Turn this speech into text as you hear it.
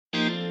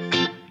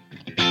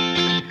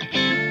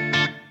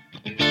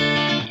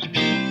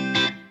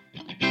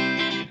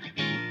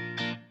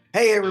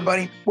Hey,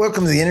 everybody.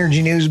 Welcome to the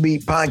Energy News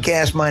Beat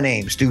podcast. My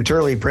name's Stu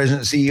Turley,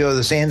 President and CEO of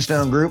the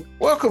Sandstone Group.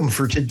 Welcome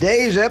for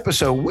today's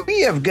episode.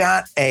 We have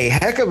got a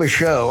heck of a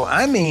show.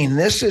 I mean,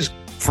 this is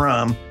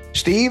from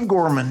Steve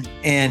Gorham,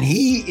 and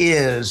he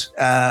is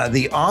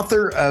the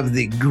author of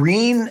The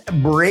Green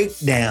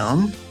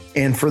Breakdown.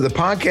 And for the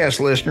podcast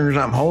listeners,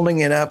 I'm holding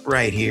it up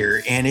right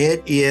here, and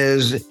it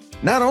is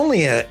not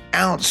only an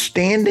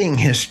outstanding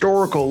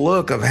historical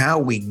look of how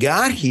we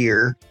got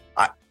here,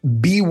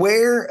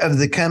 beware of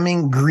the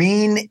coming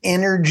green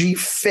energy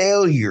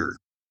failure.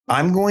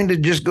 I'm going to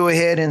just go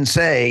ahead and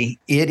say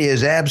it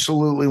is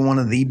absolutely one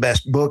of the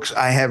best books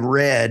I have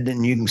read.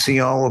 And you can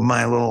see all of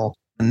my little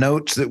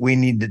notes that we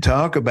need to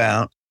talk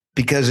about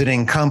because it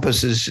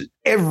encompasses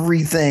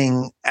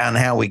everything on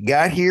how we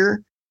got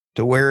here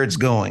to where it's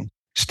going.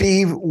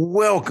 Steve,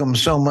 welcome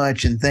so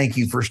much. And thank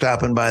you for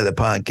stopping by the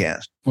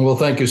podcast. Well,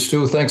 thank you,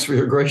 Stu. Thanks for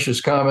your gracious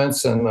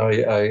comments. And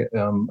I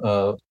am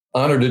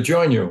honored to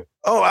join you.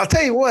 Oh, I'll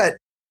tell you what,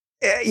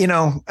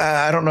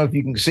 I don't know if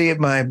you can see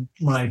it, my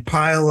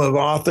pile of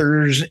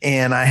authors,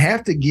 and I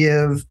have to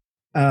give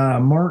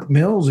Mark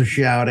Mills a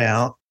shout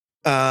out.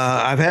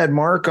 I've had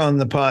Mark on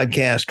the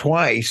podcast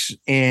twice,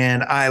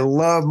 and I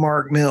love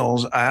Mark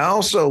Mills. I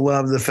also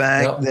love the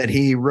fact that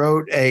he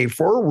wrote a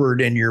foreword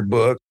in your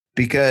book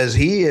because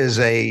he is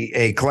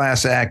a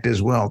class act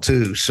as well,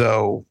 too.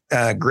 So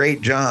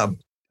great job.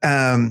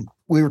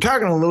 We were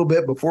talking a little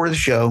bit before the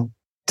show.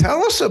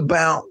 Tell us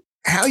about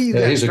how you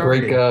got he's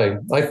started. A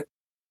great guy.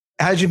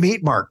 How'd you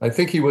meet Mark? I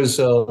think he was,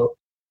 well,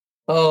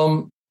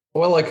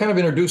 I kind of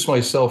introduced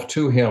myself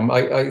to him.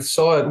 I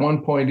saw at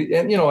one point,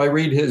 and, I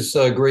read his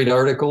great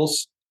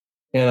articles,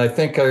 and I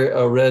think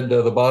I read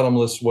The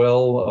Bottomless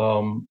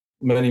Well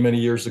many, many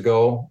years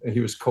ago. He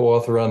was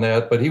co-author on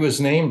that, but he was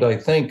named, I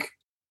think,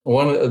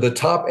 one of the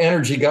top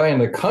energy guy in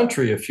the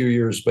country a few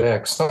years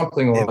back,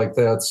 something like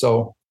that.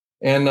 So,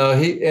 and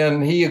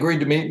he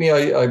agreed to meet me.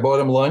 I bought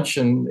him lunch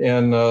and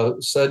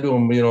said to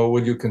him,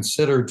 would you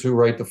consider to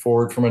write the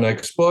foreword for my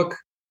next book?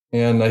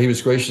 And he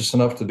was gracious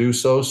enough to do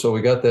so. So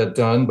we got that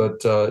done.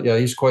 But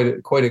he's quite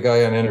a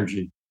guy on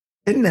energy.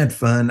 Isn't that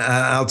fun?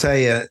 I'll tell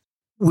you,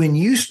 when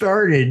you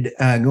started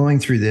going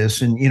through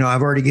this, and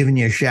I've already given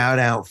you a shout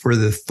out for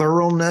the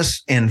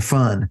thoroughness and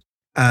fun.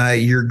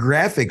 Your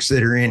graphics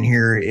that are in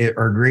here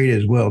are great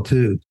as well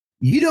too.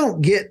 You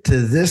don't get to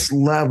this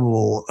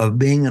level of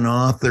being an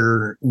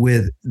author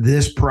with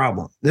this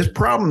problem. This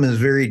problem is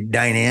very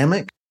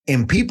dynamic,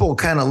 and people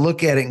kind of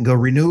look at it and go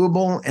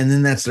renewable, and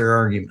then that's their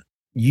argument.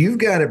 You've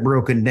got it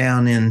broken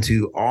down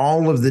into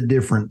all of the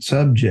different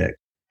subjects.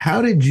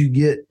 How did you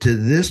get to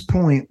this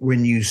point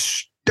when you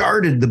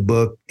started the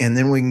book? And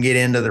then we can get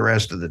into the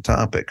rest of the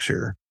topics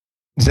here.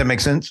 Does that make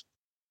sense?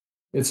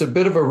 It's a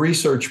bit of a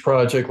research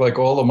project like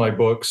all of my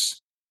books.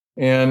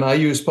 And I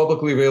use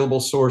publicly available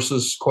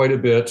sources quite a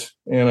bit.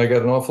 And I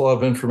got an awful lot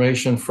of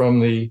information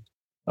from the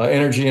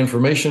Energy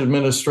Information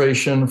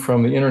Administration,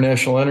 from the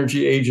International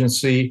Energy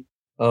Agency,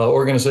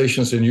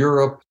 organizations in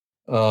Europe,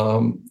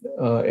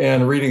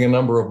 and reading a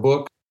number of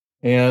books.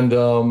 And,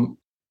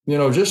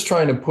 just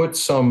trying to put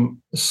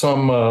some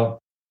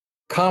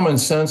common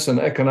sense and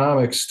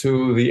economics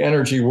to the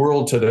energy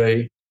world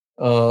today,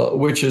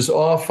 which is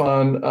off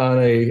on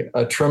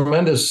a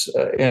tremendous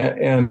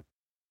tangent.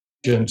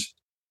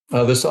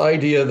 This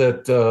idea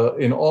that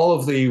in all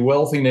of the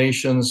wealthy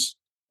nations,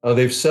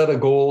 they've set a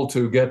goal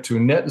to get to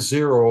net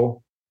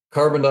zero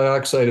carbon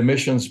dioxide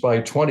emissions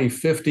by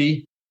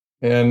 2050.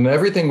 And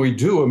everything we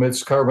do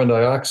emits carbon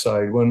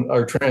dioxide. When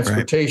our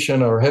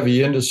transportation, our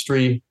heavy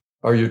industry,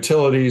 our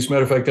utilities,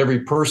 matter of fact,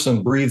 every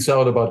person breathes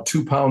out about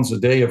 2 pounds a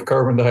day of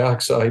carbon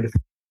dioxide.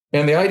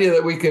 And the idea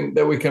that we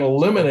can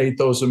eliminate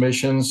those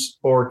emissions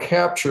or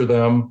capture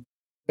them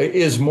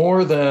is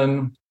more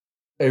than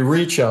a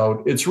reach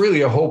out. It's really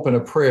a hope and a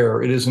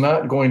prayer. It is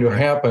not going to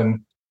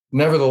happen.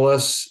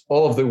 Nevertheless,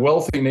 all of the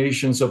wealthy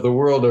nations of the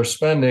world are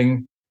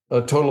spending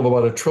a total of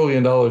about $1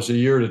 trillion a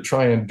year to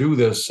try and do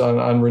this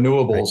on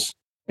renewables.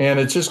 Right. And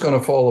it's just going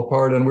to fall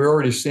apart. And we're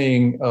already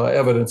seeing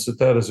evidence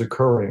that is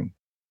occurring.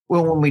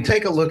 Well, when we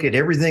take a look at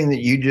everything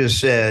that you just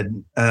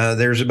said,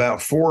 there's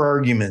about 4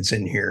 arguments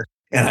in here.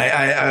 And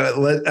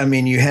I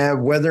mean, you have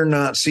whether or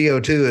not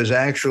CO2 is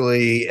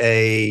actually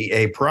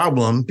a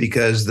problem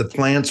because the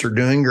plants are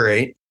doing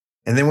great.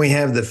 And then we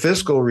have the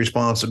fiscal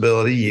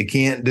responsibility. You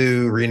can't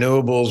do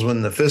renewables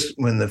when the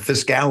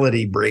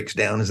fiscality breaks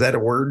down. Is that a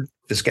word?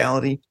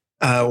 Fiscality?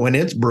 When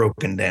it's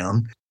broken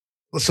down.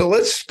 So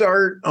let's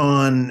start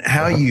on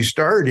how you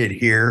started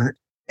here.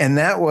 And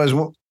that was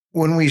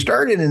when we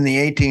started in the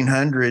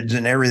 1800s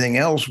and everything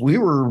else, we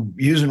were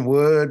using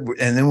wood,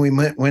 and then we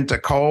went to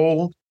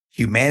coal.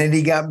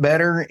 Humanity got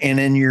better. And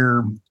in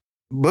your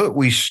book,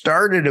 we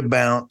started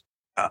about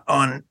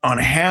on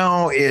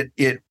how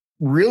it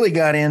really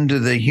got into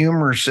the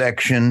humor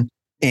section,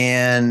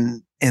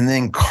 and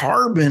then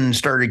carbon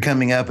started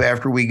coming up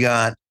after we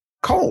got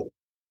coal.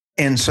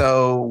 And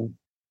so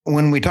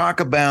when we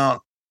talk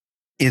about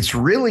it's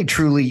really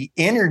truly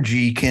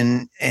energy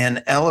can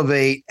and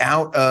elevate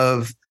out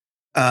of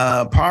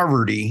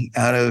poverty,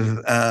 out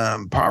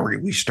of poverty.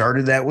 We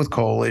started that with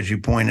coal, as you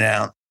pointed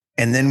out,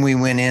 and then we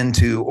went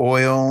into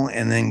oil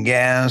and then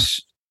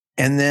gas.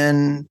 And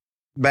then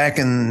back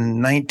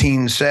in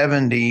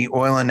 1970,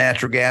 oil and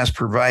natural gas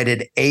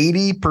provided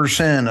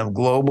 80% of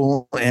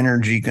global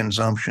energy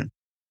consumption.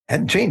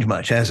 Hadn't changed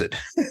much, has it?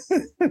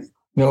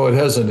 No, it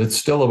hasn't. It's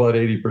still about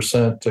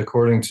 80%,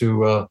 according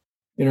to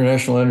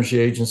International Energy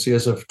Agency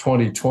as of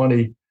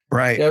 2020.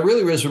 Right. Yeah, it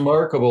really is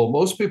remarkable.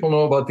 Most people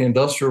know about the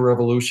Industrial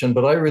Revolution,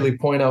 but I really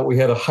point out we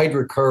had a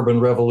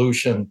hydrocarbon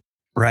revolution,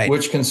 right,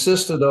 which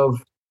consisted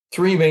of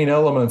three main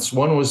elements.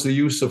 One was the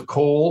use of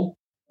coal.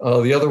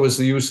 The other was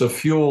the use of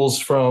fuels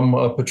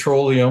from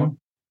petroleum,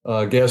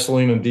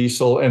 gasoline and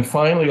diesel, and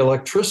finally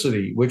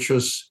electricity, which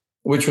was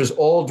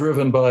all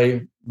driven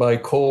by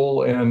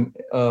coal and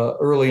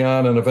early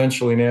on and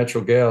eventually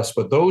natural gas.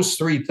 But those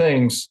three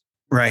things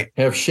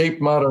have shaped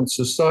modern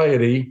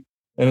society.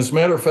 And as a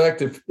matter of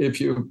fact, if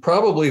you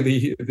probably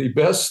the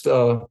best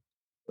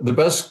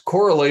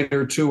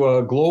correlator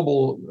to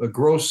global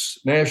gross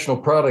national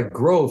product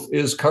growth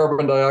is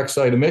carbon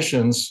dioxide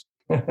emissions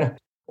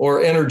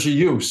or energy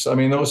use. I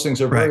mean, those things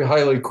are very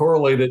highly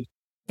correlated.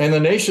 And the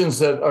nations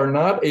that are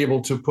not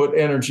able to put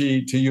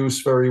energy to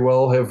use very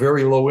well have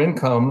very low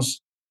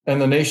incomes.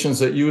 And the nations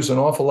that use an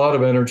awful lot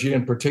of energy,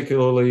 and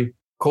particularly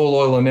coal,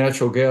 oil, and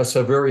natural gas,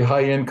 have very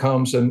high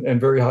incomes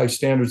and very high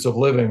standards of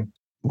living.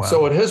 Wow.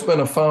 So it has been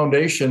a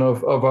foundation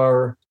of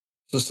our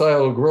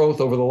societal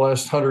growth over the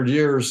last 100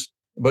 years.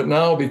 But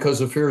now,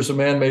 because of fears of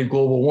man-made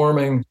global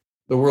warming,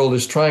 the world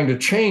is trying to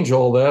change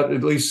all that.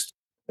 At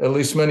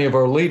least many of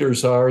our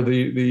leaders are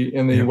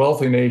in the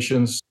wealthy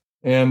nations,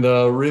 and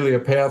really a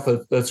path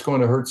that's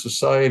going to hurt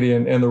society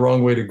and the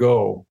wrong way to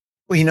go.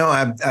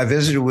 Well, I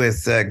visited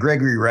with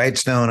Gregory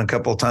Wrightstone a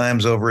couple of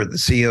times over at the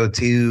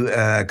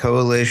CO2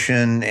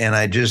 Coalition, and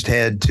I just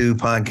had 2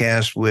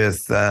 podcasts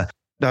with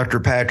Dr.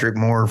 Patrick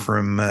Moore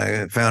from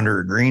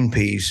founder of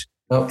Greenpeace.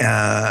 Oh.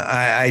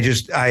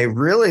 I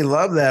really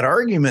love that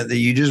argument that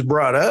you just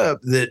brought up,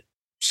 that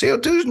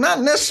CO2 is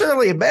not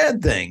necessarily a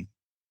bad thing.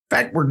 In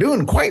fact, we're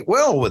doing quite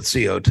well with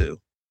CO2.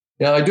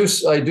 Yeah, I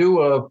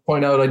do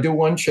point out, I do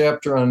one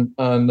chapter on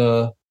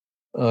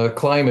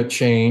climate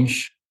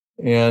change,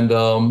 and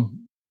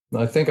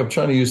I think I'm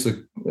trying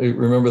to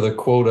remember the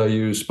quote I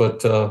used,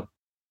 but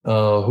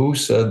who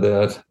said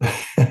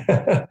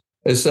that?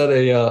 It said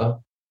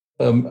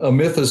a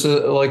myth is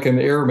like an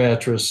air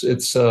mattress. I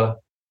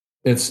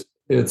can't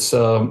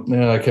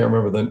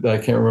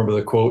remember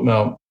the quote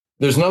now.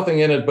 There's nothing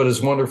in it, but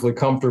it's wonderfully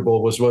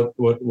comfortable, was what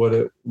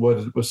it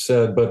was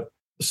said. But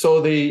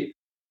so in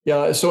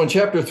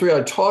chapter 3,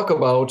 I talk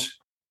about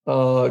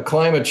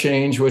climate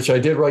change, which I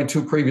did write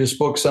 2 previous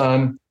books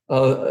on.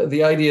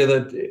 The idea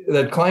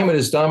that climate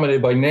is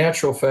dominated by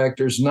natural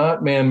factors,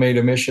 not man-made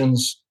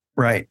emissions.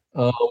 Right.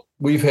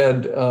 We've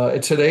had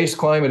today's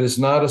climate is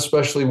not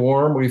especially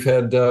warm. We've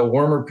had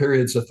warmer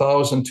periods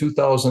 1,000,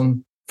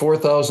 2,000,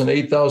 4,000,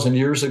 8,000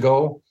 years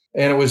ago,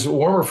 and it was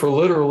warmer for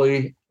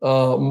literally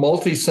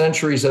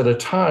multi-centuries at a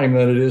time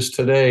than it is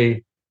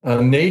today.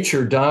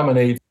 Nature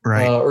dominates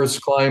Earth's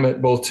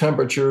climate, both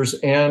temperatures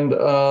and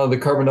the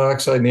carbon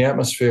dioxide in the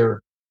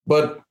atmosphere.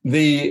 But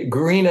the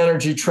green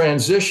energy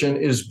transition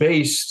is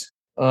based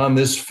on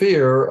this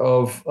fear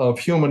of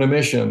human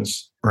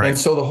emissions. Right. And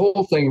so the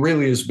whole thing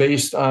really is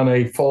based on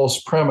a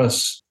false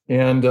premise.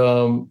 And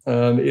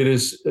it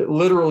is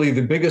literally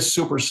the biggest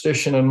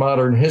superstition in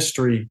modern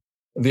history,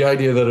 the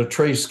idea that a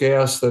trace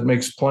gas that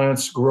makes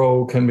plants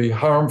grow can be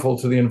harmful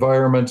to the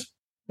environment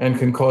and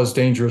can cause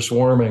dangerous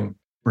warming.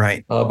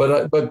 Right.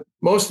 But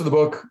most of the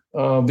book,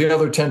 the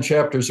other 10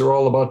 chapters are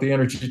all about the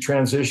energy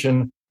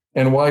transition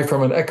and why,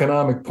 from an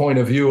economic point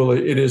of view,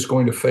 it is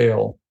going to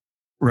fail.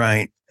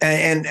 Right.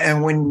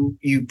 And when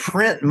you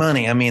print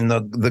money, I mean,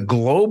 the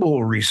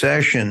global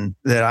recession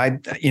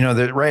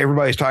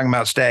everybody's talking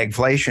about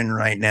stagflation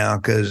right now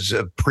because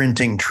of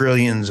printing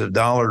trillions of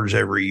dollars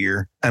every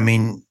year. I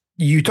mean,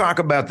 you talk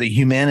about the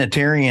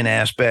humanitarian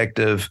aspect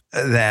of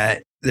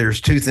that.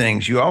 There's 2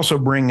 things. You also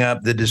bring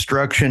up the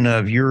destruction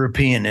of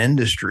European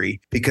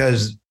industry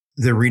because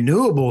the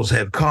renewables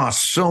have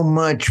cost so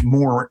much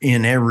more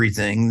in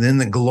everything than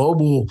the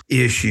global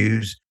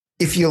issues.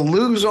 If you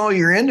lose all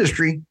your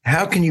industry,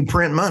 how can you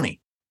print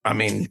money? I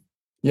mean,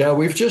 yeah,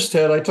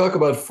 I talk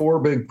about 4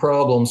 big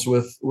problems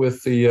with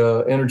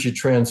the energy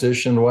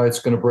transition, why it's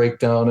going to break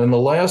down. And the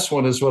last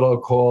one is what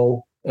I'll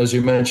call, as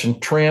you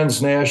mentioned,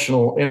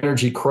 transnational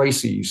energy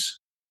crises.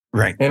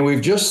 Right. And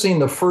we've just seen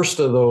the first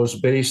of those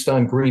based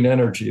on green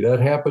energy. That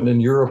happened in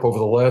Europe over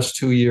the last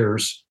 2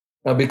 years.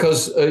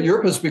 Because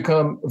Europe has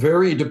become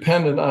very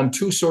dependent on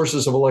 2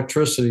 sources of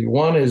electricity.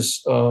 One is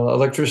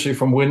electricity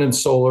from wind and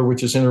solar,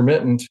 which is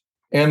intermittent,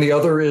 and the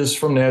other is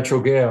from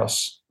natural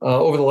gas.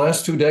 Over the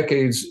last 2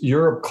 decades,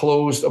 Europe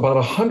closed about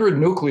 100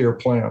 nuclear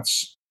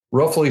plants,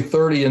 roughly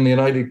 30 in the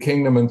United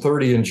Kingdom and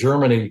 30 in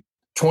Germany.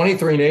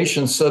 23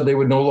 nations said they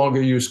would no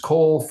longer use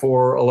coal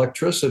for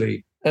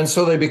electricity. And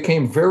so they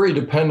became very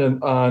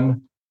dependent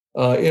on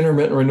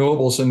intermittent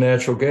renewables and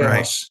natural gas.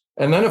 Right.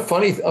 And then a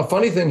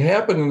funny thing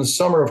happened in the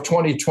summer of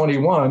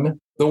 2021.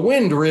 The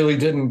wind really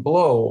didn't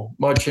blow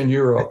much in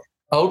Europe.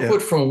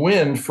 Output from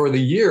wind for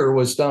the year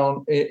was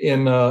down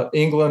in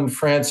England,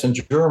 France, and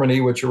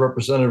Germany, which are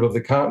representative of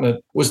the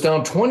continent, was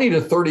down 20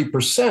 to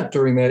 30%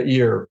 during that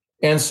year.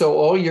 And so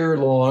all year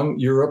long,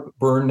 Europe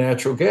burned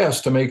natural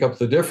gas to make up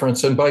the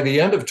difference. And by the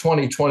end of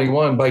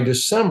 2021, by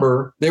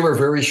December, they were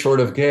very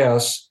short of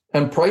gas,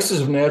 and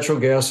prices of natural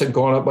gas had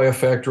gone up by a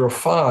factor of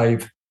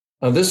 5.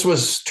 This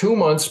was 2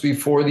 months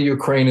before the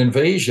Ukraine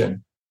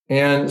invasion.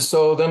 And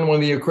so then when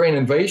the Ukraine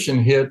invasion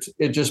hit,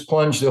 it just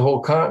plunged the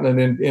whole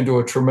continent into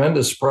a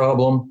tremendous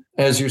problem.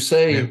 As you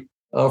say,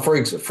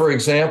 for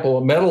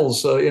example,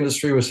 metals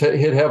industry was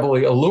hit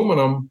heavily.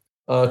 Aluminum,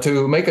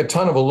 to make a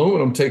ton of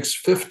aluminum takes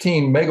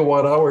 15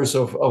 megawatt hours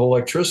of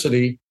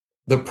electricity.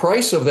 The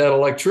price of that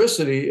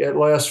electricity at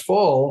last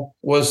fall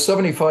was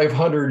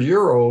 7,500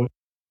 euros,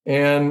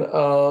 and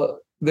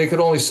they could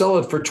only sell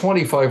it for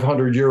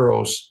 2,500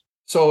 euros.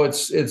 So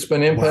it's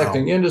been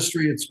impacting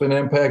industry, it's been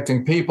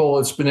impacting people,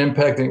 it's been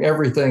impacting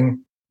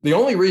everything. The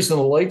only reason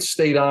the lights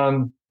stayed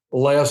on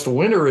last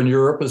winter in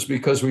Europe is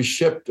because we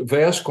shipped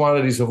vast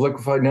quantities of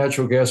liquefied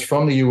natural gas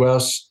from the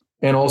U.S.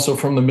 and also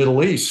from the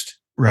Middle East.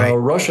 Right.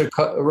 Russia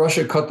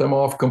cut them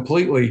off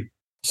completely.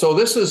 So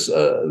this is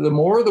the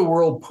more the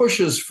world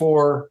pushes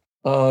for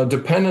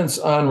dependence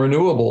on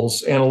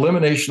renewables and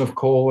elimination of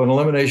coal and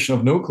elimination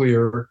of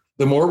nuclear,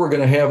 the more we're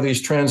going to have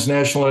these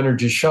transnational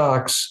energy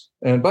shocks.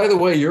 And by the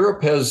way,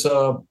 Europe has,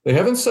 they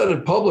haven't said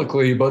it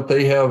publicly, but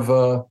they have,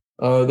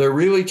 they're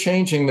really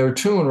changing their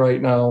tune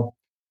right now.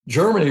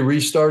 Germany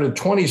restarted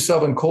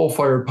 27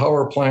 coal-fired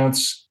power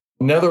plants.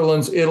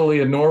 Netherlands, Italy,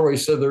 and Norway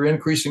said they're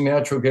increasing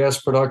natural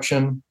gas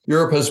production.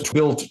 Europe has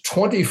built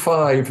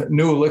 25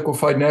 new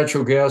liquefied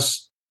natural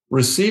gas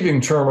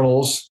receiving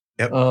terminals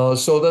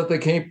so that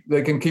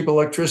they can keep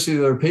electricity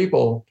to their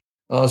people.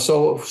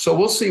 So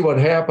we'll see what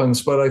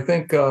happens, but I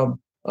think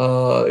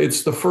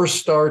it's the first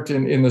start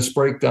in this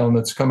breakdown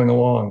that's coming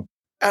along.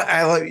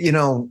 I like,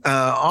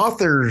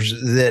 authors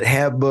that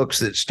have books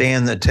that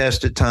stand the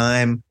test of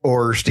time,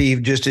 or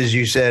Steve, just as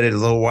you said it a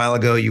little while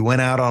ago, you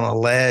went out on a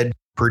ledge,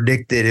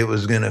 predicted it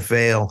was going to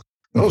fail.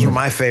 Those are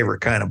my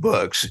favorite kind of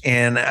books.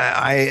 And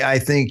I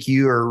think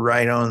you are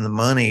right on the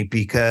money,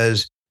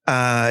 because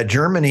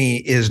Germany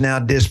is now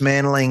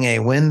dismantling a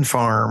wind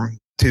farm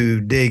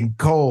to dig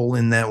coal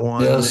in that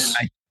one. Yes.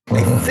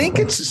 I think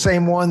it's the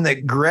same one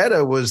that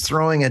Greta was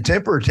throwing a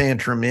temper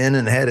tantrum in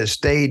and had a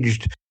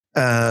staged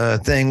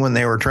thing when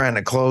they were trying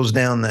to close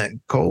down that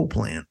coal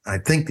plant. I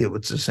think it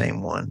was the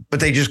same one, but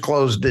they just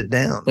closed it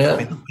down. Yeah.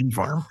 The wind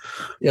farm.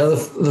 Yeah.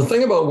 The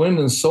thing about wind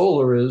and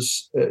solar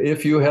is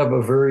if you have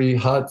a very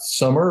hot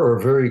summer or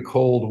a very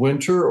cold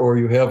winter, or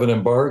you have an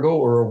embargo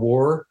or a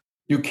war,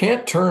 you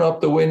can't turn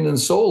up the wind and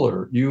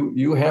solar.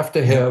 You have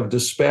to have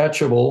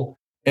dispatchable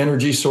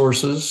energy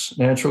sources,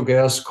 natural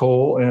gas,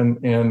 coal,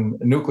 and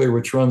nuclear,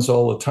 which runs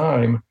all the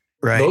time.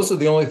 Right. Those are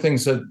the only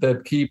things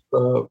that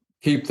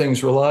keep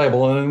things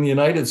reliable. And in the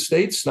United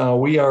States now,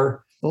 we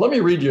are. Let me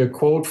read you a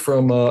quote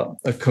from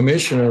a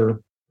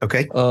commissioner.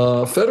 Okay.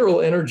 A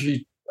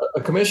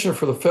commissioner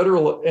for the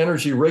Federal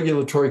Energy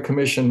Regulatory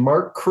Commission,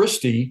 Mark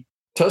Christie,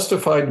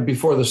 testified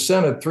before the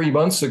Senate 3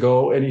 months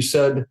ago, and he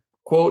said,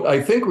 quote,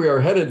 "I think we are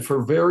headed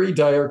for very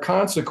dire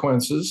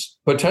consequences,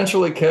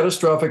 potentially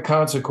catastrophic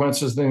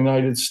consequences in the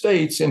United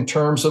States in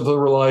terms of the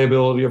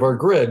reliability of our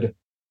grid."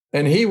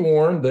 And he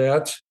warned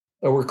that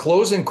we're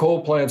closing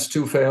coal plants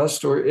too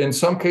fast, or in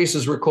some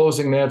cases, we're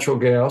closing natural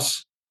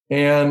gas,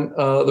 and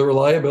the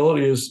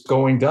reliability is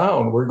going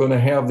down. We're going to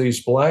have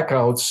these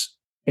blackouts,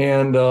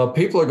 and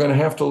people are going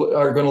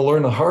to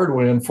learn the hard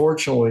way,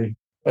 unfortunately.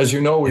 As you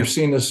know, we've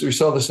seen this. We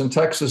saw this in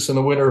Texas in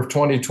the winter of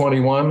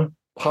 2021.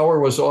 Power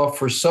was off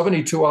for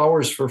 72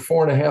 hours for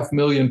 4.5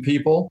 million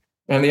people.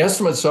 And the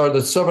estimates are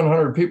that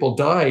 700 people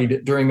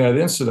died during that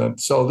incident.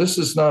 So this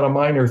is not a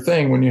minor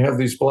thing when you have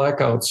these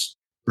blackouts.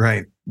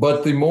 Right.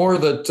 But the more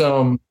that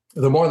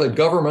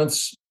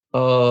governments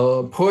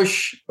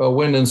push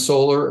wind and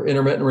solar,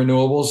 intermittent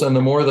renewables, and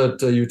the more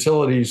that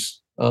utilities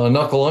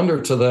knuckle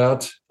under to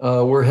that,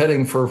 we're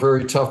heading for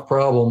very tough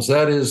problems.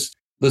 That is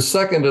the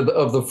second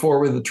of the four.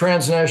 With the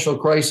transnational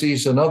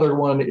crises, another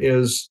one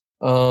is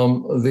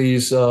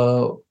these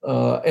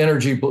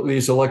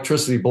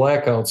electricity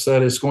blackouts.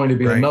 That is going to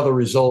be another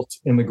result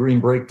in the green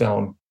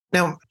breakdown.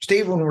 Now,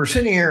 Steve, when we're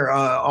sitting here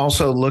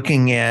also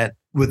looking at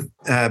with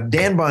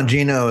Dan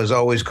Bongino is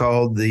always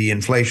called the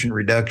Inflation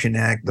Reduction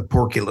Act, the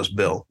Porculus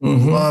Bill.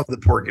 Mm-hmm. Love the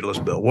Porculus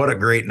Bill. What a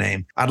great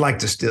name. I'd like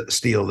to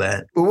steal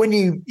that. But when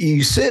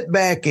you sit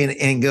back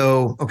and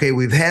go, okay,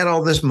 we've had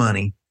all this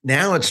money.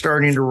 Now it's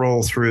starting to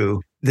roll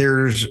through.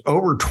 There's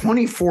over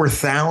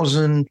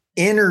 24,000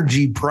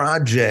 energy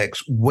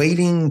projects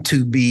waiting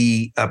to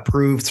be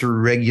approved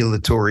through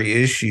regulatory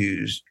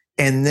issues.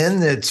 And then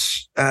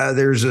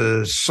there's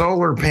a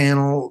solar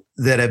panel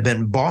that have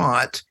been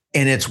bought,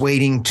 and it's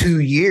waiting 2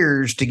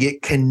 years to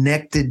get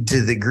connected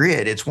to the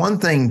grid. It's one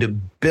thing to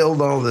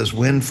build all this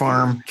wind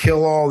farm,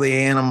 kill all the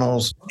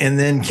animals, and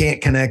then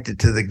can't connect it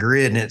to the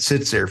grid, and it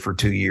sits there for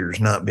 2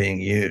 years not being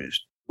used.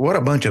 What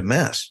a bunch of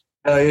mess.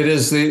 It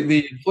is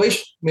the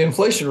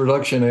Inflation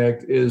Reduction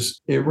Act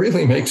it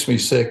really makes me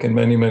sick in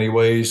many, many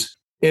ways.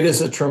 It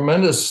is a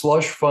tremendous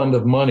slush fund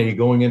of money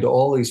going into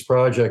all these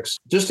projects.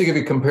 Just to give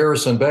you a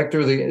comparison,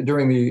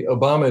 during the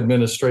Obama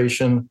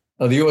administration,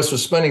 the U.S.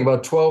 was spending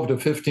about $12 to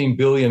 $15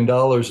 billion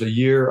a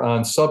year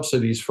on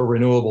subsidies for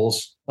renewables.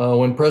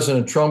 When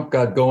President Trump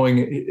got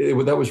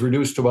going, that was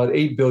reduced to about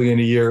 $8 billion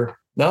a year.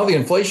 Now the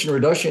Inflation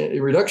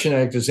Reduction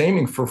Act is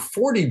aiming for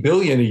 $40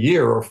 billion a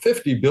year or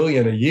 $50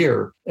 billion a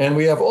year. And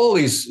we have all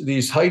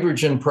these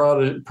hydrogen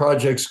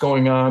projects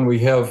going on. We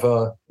have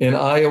in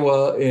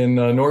Iowa, in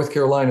North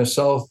Carolina,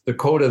 South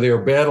Dakota, they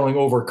are battling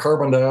over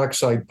carbon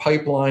dioxide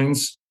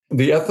pipelines.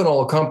 The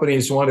ethanol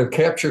companies want to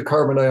capture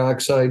carbon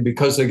dioxide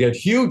because they get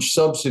huge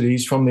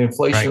subsidies from the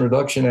Inflation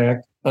Reduction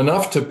Act,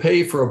 enough to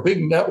pay for a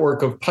big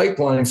network of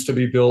pipelines to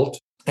be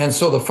built. And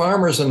so the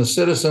farmers and the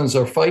citizens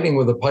are fighting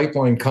with the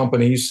pipeline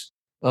companies.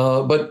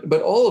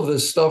 But all of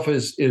this stuff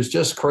is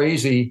just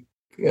crazy.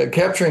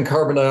 Capturing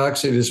carbon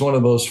dioxide is one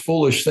of those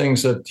foolish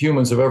things that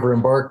humans have ever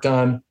embarked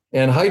on.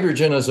 And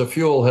hydrogen as a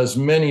fuel has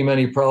many,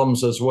 many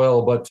problems as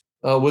well. But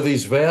with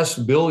these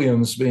vast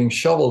billions being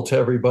shoveled to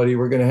everybody,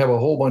 we're going to have a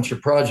whole bunch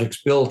of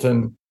projects built,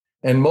 and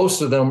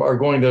most of them are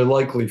going to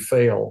likely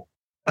fail.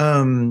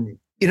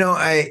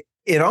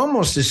 It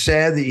almost is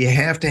sad that you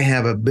have to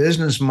have a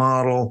business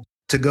model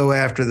to go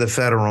after the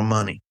federal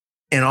money.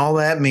 And all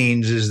that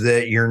means is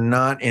that you're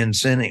not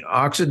incenting.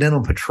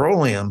 Occidental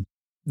Petroleum,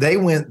 they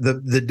went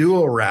the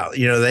dual route.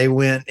 They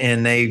went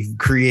and they've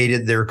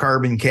created their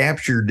carbon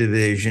capture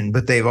division,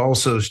 but they've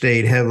also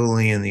stayed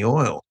heavily in the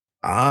oil.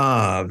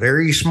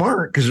 Very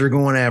smart, because they're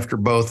going after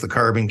both the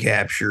carbon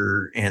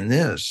capture and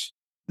this.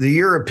 The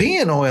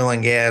European oil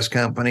and gas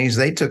companies,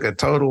 they took a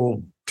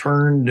total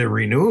turn to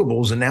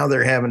renewables, and now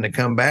they're having to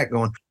come back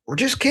going, we're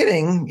just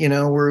kidding.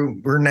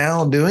 We're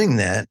now doing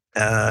that.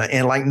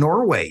 And like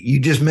Norway, you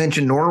just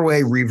mentioned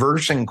Norway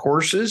reversing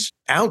courses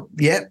out,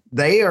 yet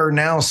they are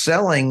now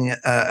selling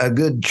a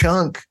good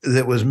chunk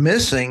that was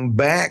missing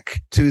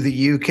back to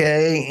the UK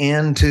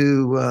and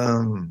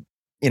to,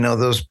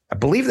 those, I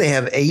believe they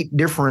have 8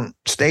 different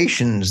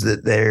stations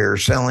that they're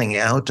selling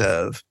out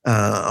of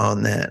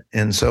on that.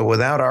 And so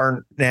without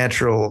our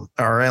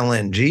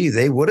LNG,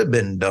 they would have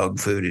been dog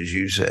food, as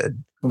you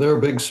said. They're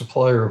a big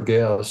supplier of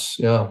gas.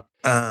 Yeah.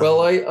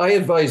 Well, I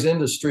advise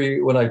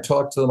industry when I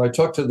talk to them. I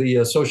talked to the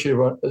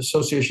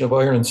Association of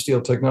Iron and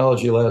Steel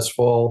Technology last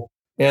fall,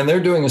 and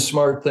they're doing a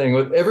smart thing.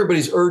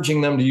 Everybody's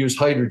urging them to use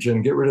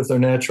hydrogen, get rid of their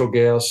natural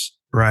gas,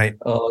 right?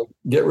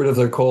 Get rid of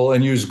their coal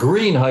and use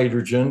green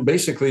hydrogen.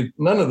 Basically,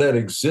 none of that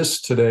exists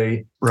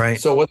today.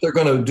 Right. So what they're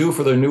going to do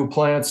for their new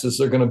plants is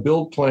they're going to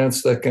build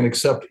plants that can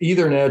accept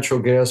either natural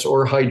gas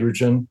or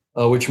hydrogen,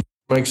 which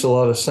makes a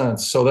lot of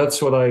sense. So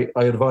that's what I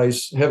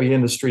advise heavy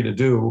industry to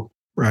do.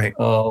 Right.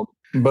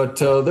 But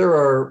there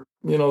are,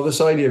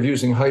 this idea of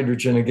using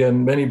hydrogen,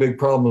 again, many big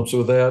problems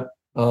with that.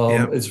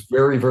 It's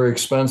very, very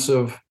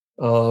expensive,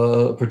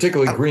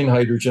 particularly green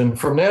hydrogen.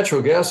 From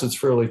natural gas, it's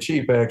fairly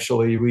cheap,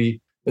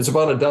 actually. It's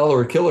about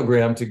 $1 a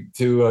kilogram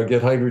to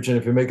get hydrogen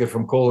if you make it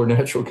from coal or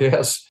natural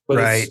gas. But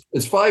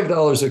it's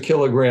 $5 a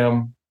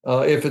kilogram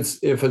if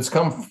it's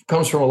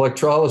comes from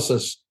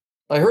electrolysis.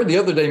 I heard the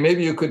other day,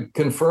 maybe you could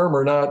confirm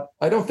or not.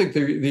 I don't think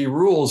the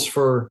rules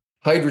for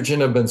hydrogen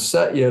have been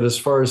set yet as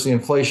far as the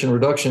Inflation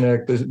Reduction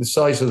Act, the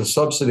size of the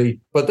subsidy,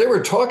 but they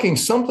were talking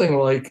something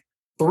like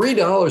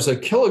 $3 a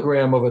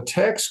kilogram of a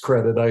tax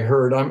credit, I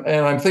heard.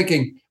 I'm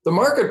thinking the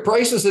market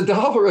price is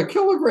 $1 a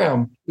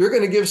kilogram. You're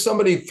going to give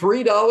somebody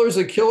 $3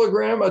 a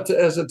kilogram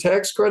as a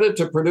tax credit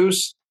to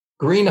produce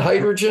green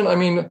hydrogen? I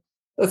mean,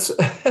 that's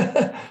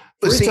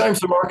 3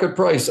 times the market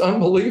price.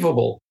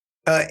 Unbelievable.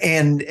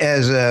 And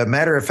as a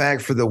matter of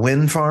fact, for the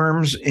wind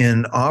farms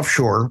in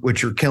offshore,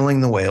 which are killing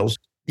the whales,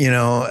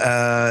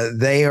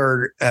 they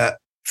are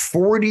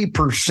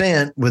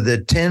 40% with a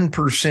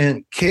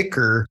 10%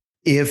 kicker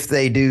if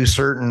they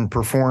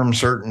perform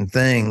certain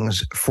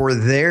things for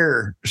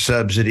their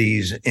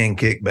subsidies and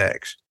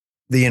kickbacks.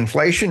 The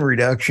Inflation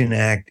Reduction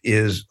Act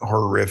is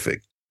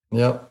horrific.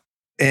 Yep.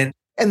 And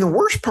the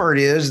worst part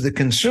is the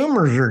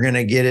consumers are going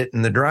to get it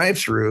in the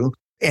drive-through,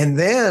 and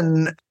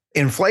then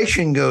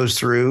inflation goes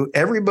through,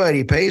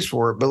 everybody pays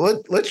for it.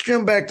 But let's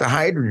jump back to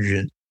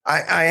hydrogen.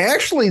 I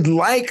actually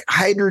like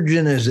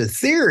hydrogen as a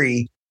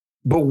theory,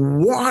 but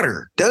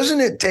water,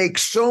 doesn't it take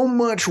so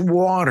much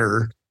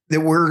water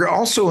that we're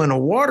also in a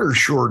water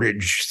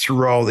shortage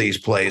through all these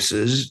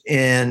places,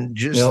 and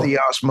just the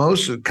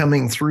osmosis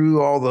coming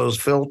through all those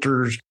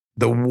filters,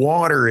 the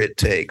water it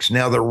takes.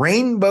 Now, the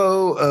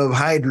rainbow of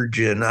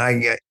hydrogen, I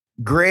get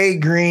gray,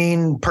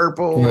 green,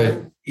 purple.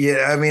 Right.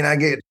 Yeah, I mean,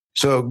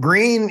 so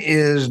green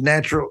is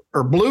natural,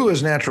 or blue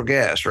is natural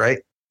gas, right?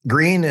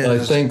 Green is, I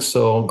think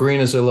so. Green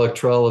is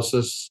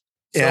electrolysis.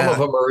 Some of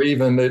them are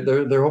even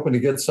they're hoping to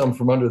get some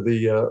from under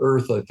the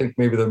earth. I think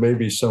maybe there may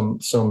be some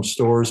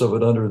stores of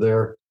it under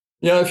there.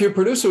 Yeah, if you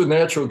produce it with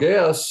natural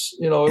gas,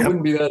 it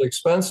wouldn't be that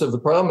expensive. The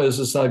problem is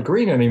it's not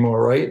green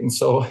anymore, right? And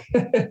so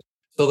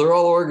so they're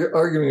all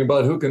arguing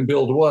about who can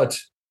build what.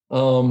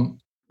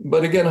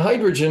 But again,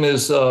 hydrogen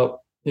is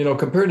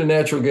compared to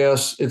natural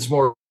gas, it's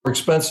more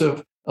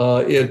expensive.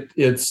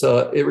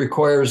 It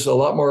requires a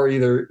lot more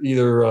either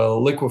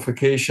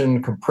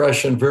liquefaction,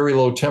 compression, very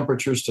low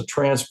temperatures to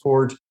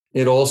transport.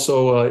 It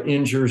also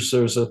injures.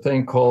 There's a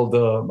thing called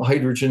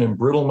hydrogen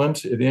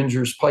embrittlement. It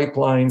injures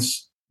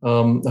pipelines.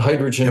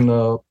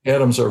 Hydrogen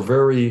atoms are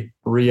very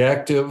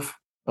reactive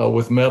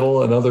with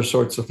metal and other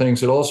sorts of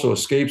things. It also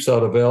escapes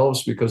out of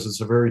valves because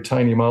it's a very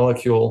tiny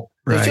molecule.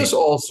 Right. There's just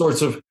all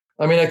sorts of.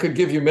 I mean, I could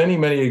give you many,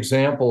 many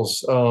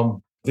examples.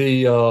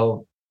 There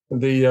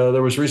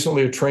was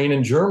recently a train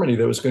in Germany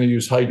that was going to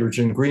use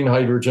hydrogen, green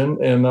hydrogen,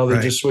 and now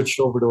they just switched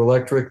over to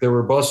electric. There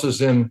were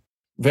buses in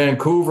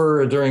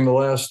Vancouver during the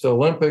last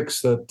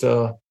Olympics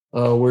that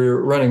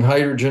were running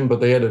hydrogen, but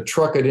they had to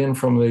truck it in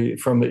from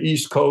the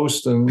East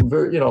Coast, and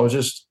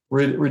just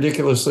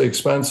ridiculously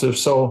expensive.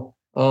 So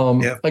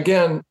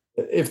again,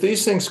 if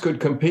these things could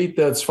compete,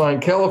 that's fine.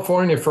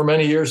 California for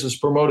many years has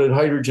promoted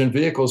hydrogen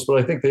vehicles, but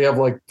I think they have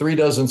like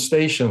 36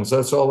 stations.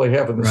 That's all they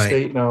have in the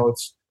state now.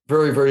 It's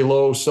very, very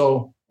low.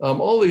 So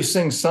all these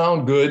things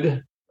sound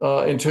good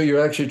until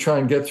you actually try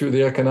and get through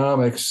the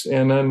economics.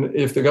 And then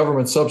if the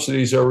government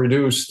subsidies are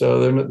reduced,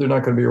 they're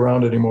not going to be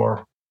around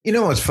anymore. You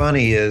know, what's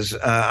funny is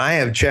I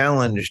have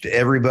challenged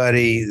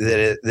everybody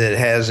that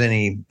has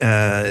any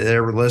that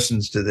ever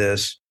listens to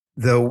this.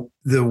 The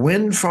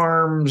wind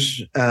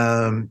farms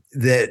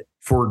that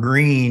for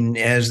green,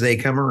 as they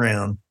come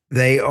around,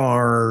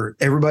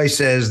 everybody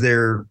says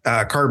they're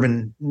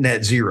carbon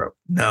net zero.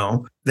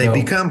 No, they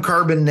become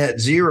carbon net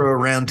zero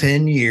around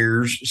 10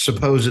 years,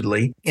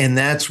 supposedly. And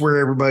that's where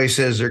everybody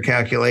says their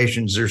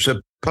calculations are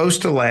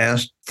supposed to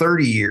last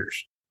 30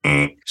 years.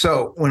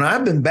 So when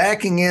I've been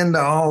backing into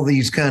all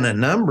these kind of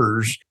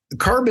numbers,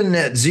 carbon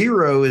net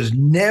zero is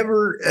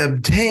never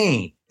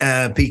obtained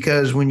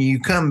because when you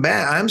come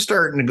back, I'm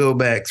starting to go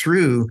back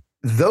through.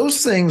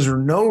 Those things are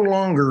no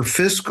longer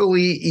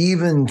fiscally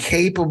even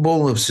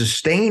capable of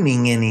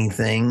sustaining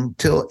anything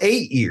till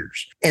 8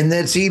 years. And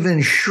that's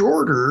even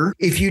shorter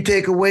if you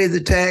take away the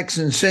tax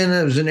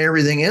incentives and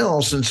everything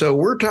else. And so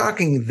we're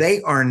talking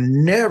they are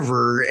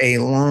never a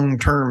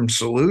long-term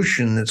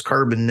solution that's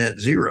carbon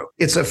net zero.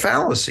 It's a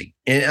fallacy.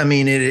 I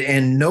mean,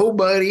 and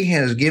nobody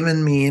has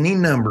given me any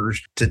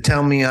numbers to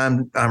tell me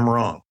I'm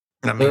wrong.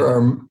 I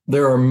mean,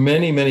 there are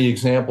many, many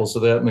examples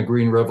of that in the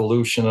Green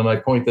Revolution, and I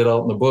point that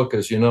out in the book,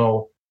 as you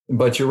know.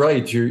 But you're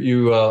right.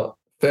 You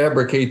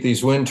fabricate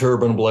these wind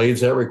turbine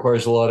blades. That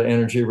requires a lot of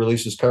energy,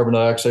 releases carbon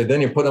dioxide.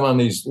 Then you put them on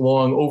these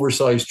long,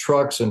 oversized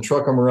trucks and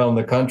truck them around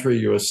the country.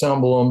 You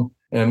assemble them,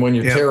 and when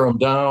you tear them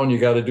down, you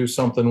got to do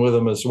something with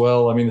them as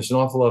well. I mean, there's an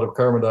awful lot of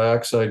carbon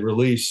dioxide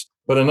release.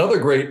 But another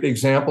great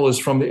example is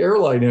from the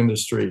airline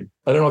industry.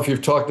 I don't know if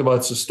you've talked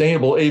about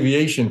sustainable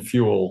aviation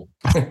fuel.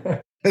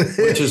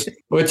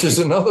 which is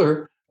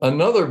another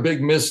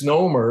big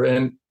misnomer,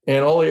 and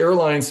all the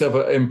airlines have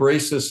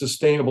embraced this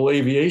sustainable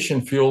aviation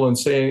fuel and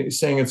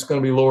saying it's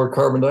going to be lower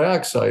carbon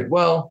dioxide.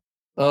 Well,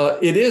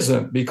 it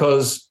isn't,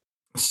 because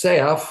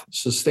SAF,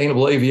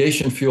 sustainable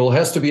aviation fuel,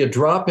 has to be a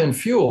drop-in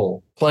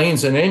fuel.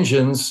 Planes and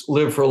engines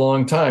live for a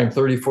long time,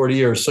 30, 40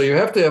 years. So you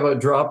have to have a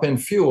drop-in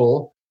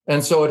fuel,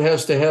 and so it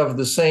has to have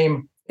the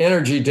same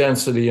energy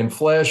density and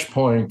flash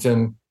point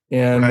and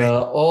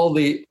all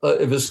the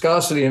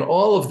viscosity and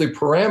all of the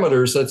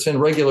parameters that's in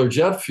regular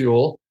jet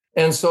fuel.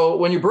 And so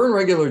when you burn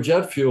regular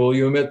jet fuel,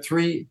 you emit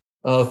 3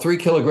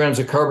 kilograms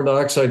of carbon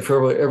dioxide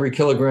for every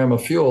kilogram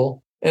of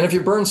fuel. And if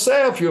you burn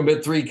SAF, you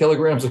emit 3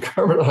 kilograms of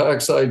carbon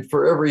dioxide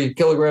for every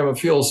kilogram of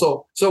fuel.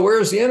 So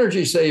where's the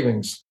energy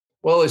savings?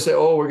 Well, they say,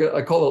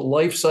 I call it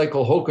life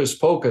cycle hocus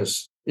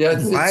pocus. Yeah,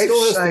 life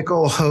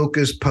cycle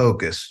hocus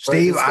pocus.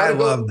 Steve, I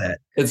love that.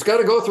 It's got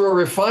to go through a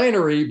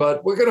refinery,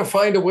 but we're going to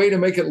find a way to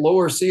make it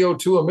lower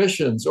CO2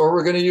 emissions, or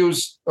we're going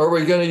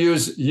to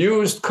use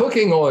used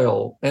cooking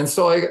oil. And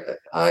so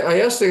I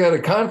asked him at a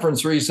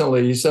conference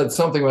recently. He said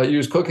something about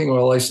used cooking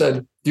oil. I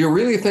said, do you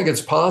really think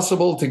it's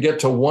possible to get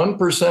to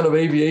 1% of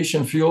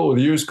aviation fuel with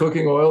used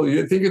cooking oil? Do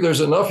you think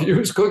there's enough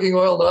used cooking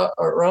oil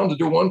around to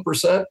do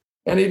 1%?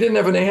 And he didn't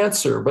have an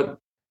answer, but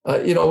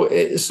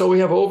so we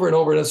have over and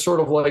over, and it's sort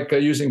of like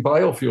using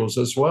biofuels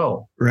as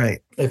well.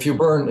 Right. If you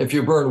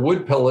burn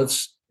wood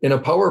pellets in a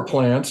power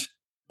plant,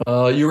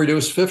 you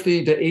reduce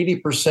 50 to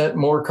 80%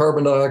 more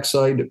carbon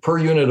dioxide per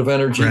unit of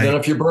energy than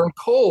if you burn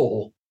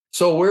coal.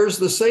 So where's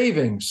the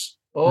savings?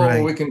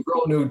 We can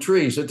grow new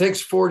trees. It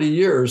takes 40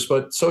 years,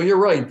 but so you're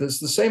right. It's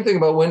the same thing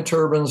about wind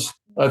turbines.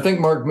 I think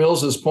Mark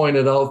Mills has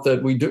pointed out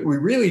that we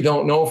really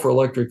don't know for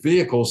electric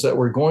vehicles that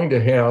we're going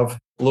to have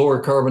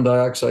lower carbon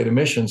dioxide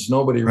emissions.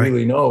 Nobody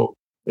really knows.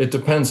 It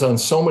depends on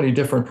so many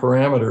different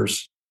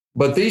parameters.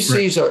 But these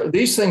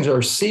things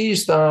are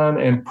seized on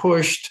and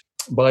pushed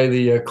by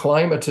the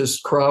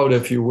climatist crowd,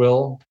 if you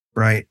will.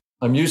 Right.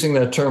 I'm using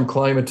that term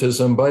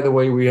climatism. By the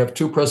way, we have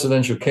 2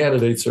 presidential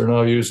candidates that are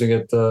now using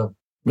it.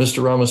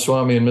 Mr.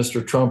 Ramaswamy and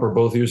Mr. Trump are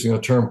both using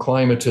the term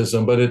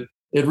climatism, but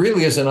it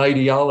really is an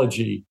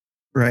ideology.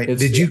 Right.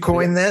 Did you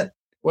coin that?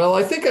 Well,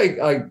 I think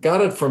I got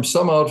it from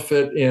some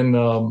outfit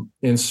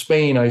in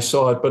Spain. I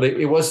saw it, but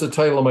it was the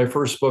title of my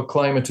first book,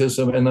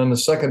 Climatism, and then the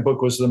second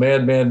book was The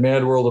Mad, Mad,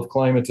 Mad World of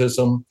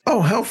Climatism.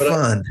 Oh, how But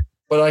fun!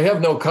 but I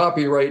have no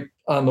copyright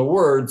on the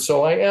word.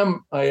 So I've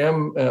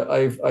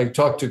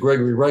talked to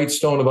Gregory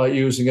Wrightstone about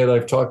using it.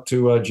 I've talked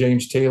to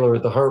James Taylor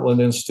at the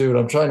Heartland Institute.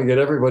 I'm trying to get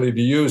everybody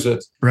to use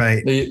it.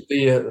 Right.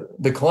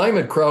 The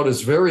climate crowd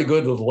is very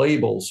good with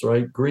labels,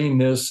 right? Green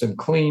this and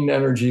clean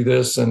energy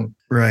this, and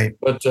right.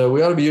 But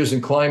we ought to be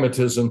using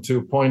climatism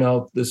to point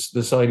out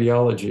this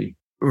ideology.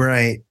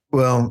 Right.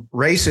 Well,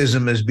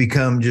 racism has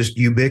become just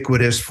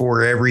ubiquitous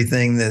for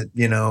everything that,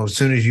 as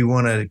soon as you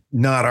want to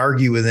not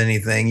argue with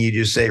anything, you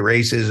just say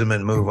racism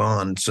and move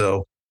on.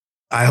 So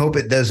I hope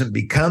it doesn't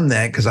become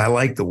that, because I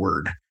like the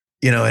word.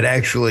 It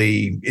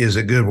actually is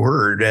a good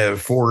word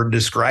for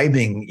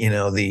describing,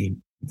 the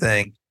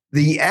thing.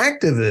 The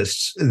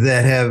activists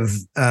that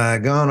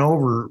have gone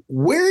over,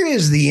 where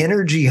is the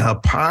energy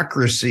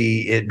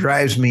hypocrisy? It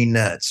drives me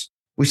nuts.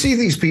 We see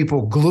these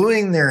people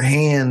gluing their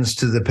hands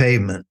to the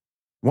pavement.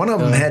 One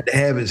of them had to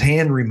have his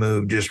hand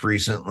removed just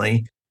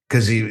recently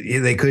because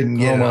they couldn't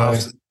get it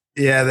off.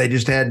 Yeah, they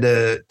just had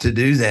to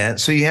do that.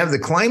 So you have the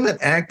climate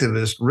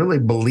activists really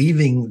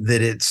believing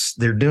that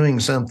they're doing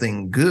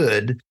something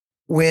good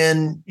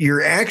when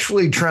you're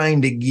actually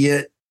trying to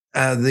get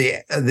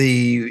let's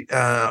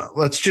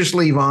just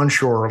leave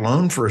onshore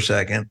alone for a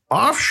second.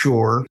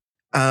 Offshore,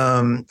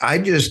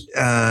 I just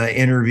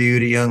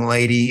interviewed a young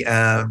lady,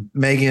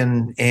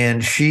 Megan,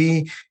 and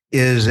she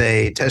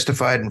is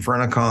testified in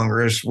front of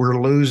Congress.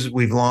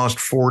 We've lost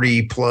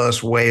 40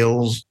 plus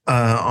whales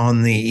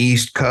on the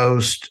East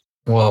Coast.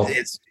 Wow.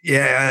 It's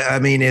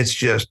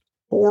just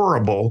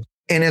horrible.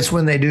 And it's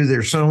when they do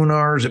their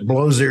sonars, it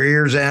blows their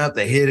ears out.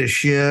 They hit a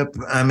ship.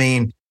 I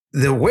mean,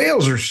 the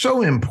whales are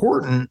so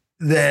important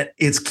that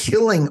it's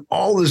killing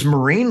all this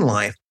marine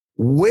life.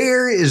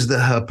 Where is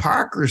the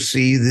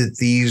hypocrisy that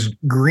these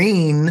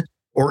green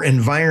or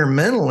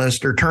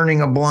environmentalists are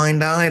turning a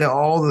blind eye to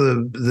all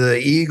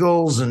the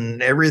eagles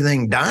and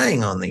everything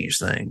dying on these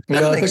things?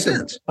 That makes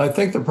sense. I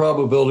think the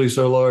probabilities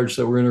are large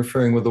that we're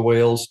interfering with the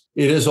whales.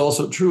 It is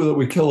also true that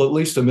we kill at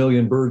least 1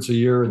 million birds a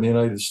year in the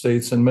United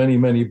States and many,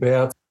 many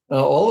bats.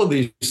 All of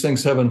these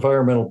things have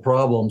environmental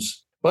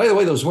problems. By the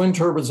way, those wind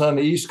turbines on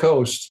the East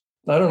Coast,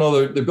 I don't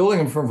know, they're building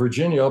them from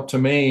Virginia up to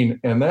Maine,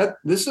 and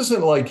this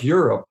isn't like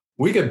Europe.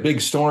 We get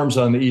big storms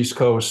on the East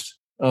Coast.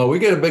 We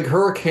get a big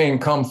hurricane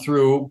come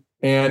through,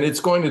 and it's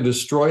going to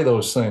destroy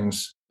those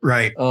things.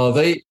 Right.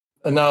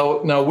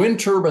 Now wind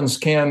turbines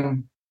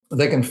can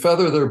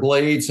feather their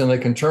blades and they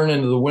can turn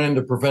into the wind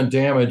to prevent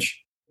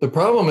damage. The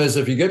problem is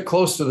if you get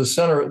close to the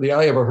center, the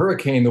eye of a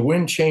hurricane, the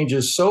wind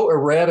changes so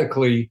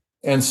erratically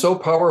and so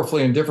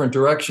powerfully in different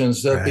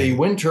directions that the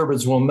wind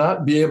turbines will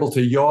not be able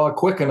to yaw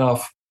quick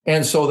enough.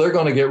 And so they're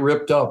going to get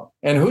ripped up.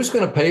 And who's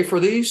going to pay for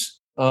these?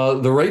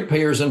 The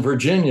ratepayers in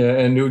Virginia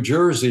and New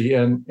Jersey.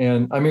 And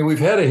I mean, we've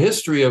had a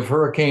history of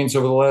hurricanes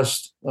over the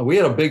last, we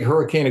had a big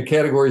hurricane of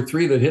Category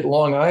 3 that hit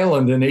Long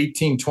Island in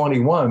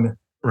 1821,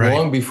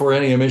 long before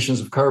any emissions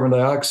of carbon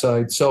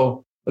dioxide.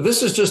 So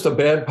this is just a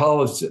bad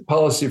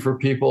policy for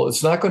people.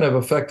 It's not going to have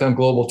effect on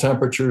global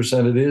temperatures,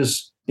 and it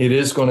is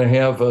going to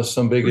have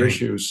some big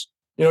issues.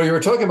 You were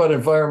talking about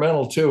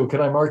environmental too. Can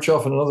I march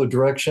off in another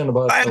direction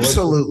about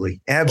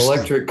absolutely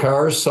electric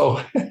cars? So,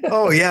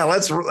 oh yeah,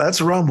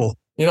 let's rumble.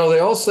 They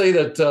all say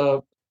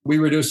that we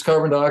reduce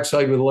carbon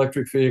dioxide with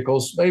electric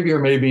vehicles, maybe or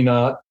maybe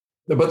not.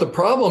 But the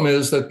problem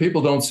is that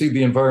people don't see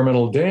the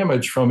environmental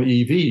damage from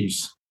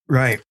EVs.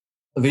 Right.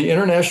 The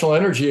International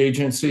Energy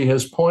Agency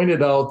has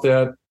pointed out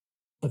that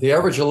the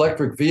average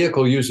electric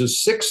vehicle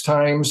uses 6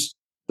 times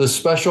the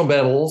special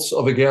metals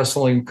of a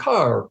gasoline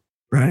car.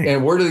 Right.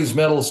 And where do these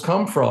metals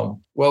come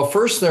from? Well,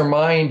 first, they're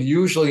mined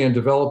usually in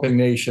developing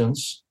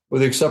nations,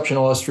 with the exception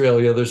of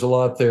Australia. There's a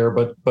lot there,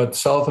 but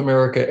South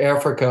America,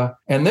 Africa.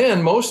 And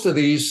then most of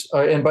these,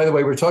 and by the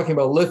way, we're talking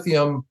about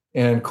lithium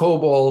and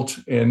cobalt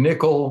and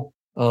nickel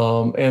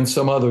and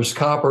some others,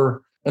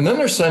 copper. And then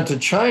they're sent to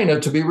China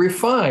to be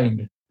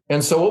refined.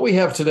 And so what we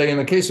have today, in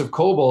the case of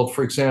cobalt,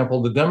 for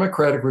example, the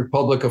Democratic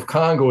Republic of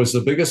Congo is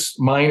the biggest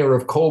miner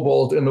of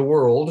cobalt in the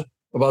world,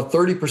 about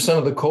 30%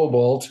 of the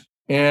cobalt.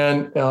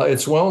 And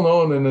it's well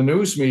known in the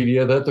news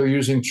media that they're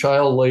using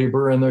child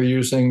labor and they're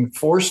using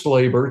forced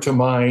labor to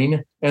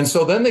mine. And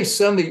so then they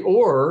send the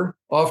ore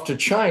off to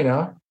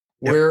China,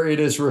 where it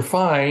is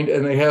refined.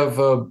 And they have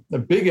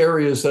big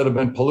areas that have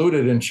been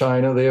polluted in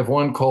China. They have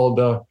one called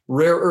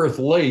Rare Earth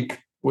Lake,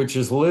 which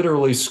is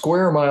literally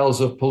square miles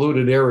of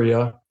polluted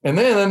area. And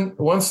then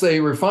once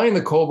they refine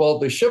the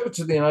cobalt, they ship it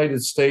to the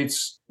United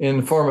States in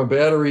the form of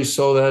batteries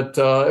so that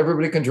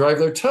everybody can drive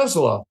their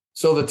Tesla.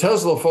 So the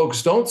Tesla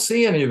folks don't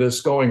see any of this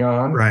going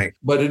on, right?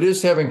 But it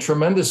is having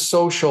tremendous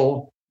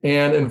social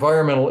and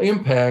environmental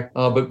impact.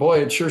 But boy,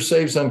 it sure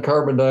saves on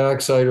carbon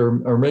dioxide,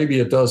 or maybe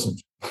it doesn't.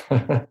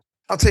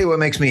 I'll tell you what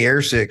makes me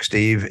airsick,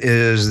 Steve,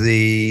 is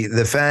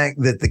the fact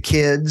that the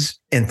kids,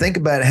 and think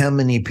about how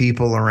many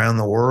people around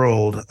the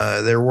world,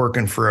 they're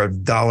working for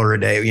 $1 a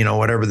day,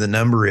 whatever the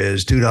number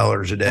is,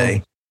 $2 a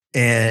day.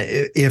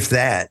 and if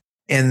that,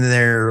 and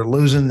they're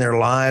losing their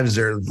lives,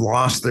 they've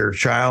lost their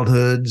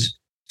childhoods.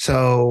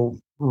 So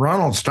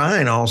Ronald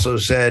Stein also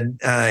said,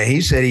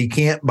 he said he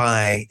can't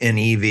buy an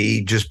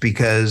EV just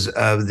because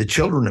of the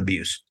children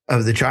abuse,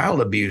 of the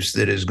child abuse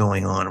that is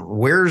going on.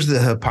 Where's the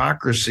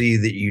hypocrisy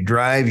that you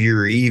drive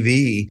your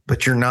EV,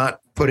 but you're not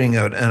putting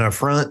an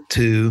affront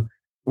to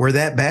where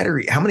that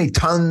battery, how many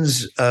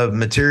tons of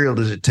material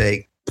does it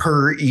take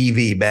per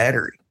EV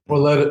battery?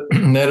 Well,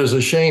 that is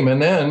a shame.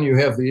 And then you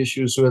have the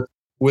issues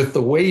with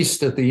the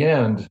waste at the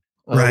end.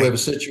 Right. We have a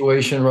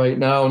situation right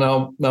now.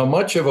 Now,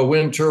 much of a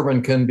wind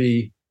turbine can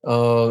be,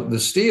 the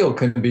steel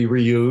can be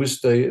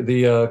reused.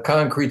 The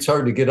concrete's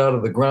hard to get out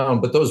of the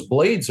ground, but those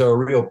blades are a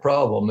real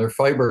problem. They're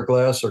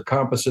fiberglass or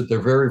composite. They're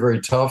very, very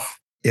tough.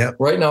 Yeah.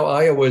 Right now,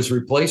 Iowa is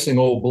replacing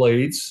old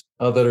blades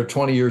that are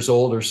 20 years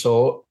old or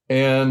so,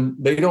 and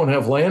they don't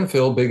have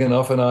landfill big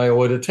enough in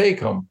Iowa to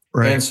take them.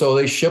 Right. And so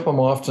they ship them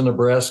off to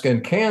Nebraska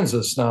and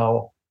Kansas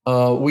now.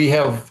 We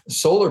have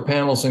solar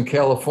panels in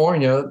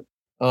California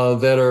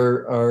that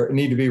are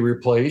need to be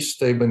replaced.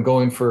 They've been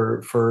going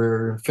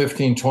for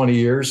 15, 20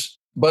 years.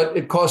 But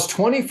it costs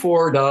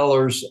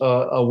 $24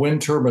 a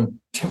wind turbine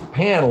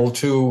panel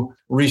to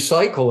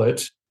recycle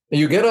it.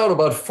 You get out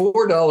about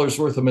 $4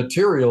 worth of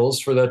materials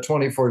for that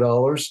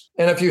 $24.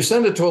 And if you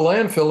send it to a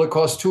landfill, it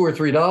costs $2 or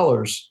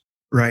 $3.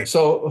 Right.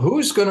 So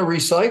who's going to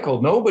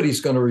recycle?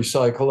 Nobody's going to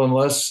recycle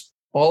unless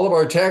all of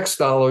our tax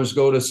dollars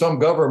go to some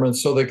government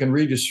so they can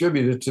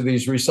redistribute it to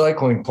these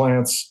recycling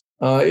plants.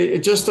 It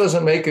just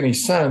doesn't make any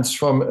sense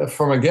from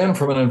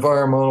an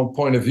environmental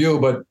point of view.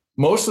 But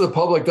most of the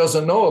public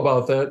doesn't know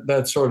about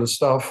that sort of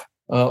stuff.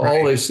 Right.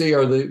 All they see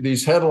are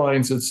these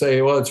headlines that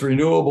say, well, it's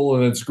renewable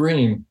and it's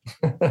green.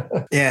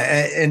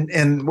 Yeah.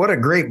 And what a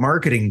great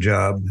marketing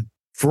job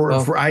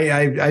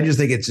I just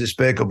think it's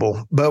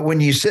despicable. But when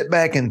you sit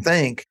back and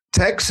think,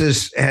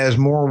 Texas has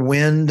more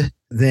wind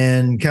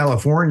than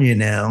California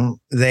now.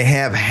 They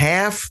have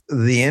half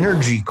the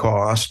energy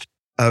cost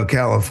of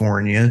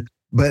California,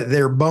 but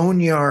their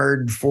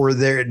boneyard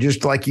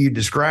just like you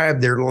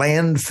described, their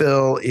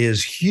landfill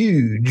is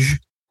huge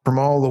from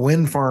all the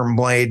wind farm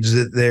blades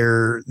that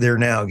they're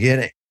now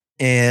getting.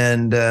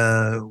 And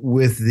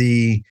with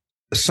the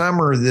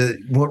summer that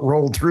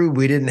rolled through,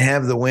 we didn't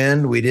have the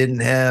wind, we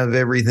didn't have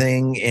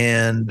everything.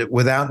 And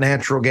without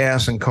natural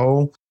gas and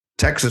coal,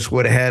 Texas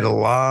would have had a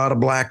lot of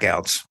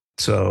blackouts.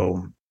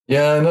 So,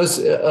 yeah. And those,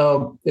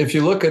 if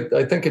you look at,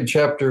 I think in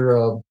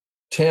chapter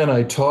 10,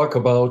 I talk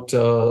about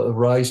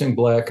rising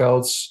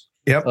blackouts.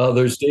 Yep.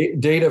 There's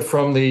data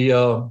from the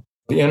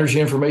Energy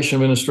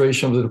Information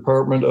Administration of the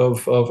Department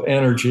of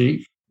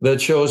Energy that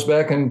shows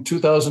back in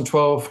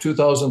 2012,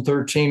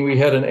 2013, we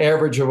had an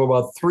average of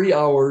about 3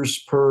 hours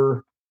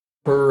per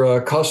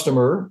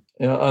customer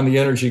on the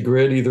energy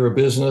grid, either a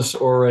business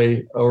or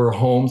a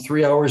home,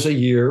 3 hours a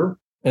year.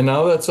 And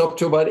now that's up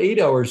to about 8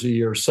 hours a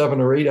year,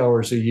 7 or 8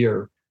 hours a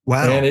year.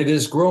 Wow. And it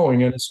is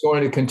growing, and it's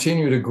going to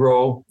continue to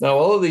grow. Now,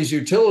 all of these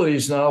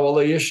utilities now, well,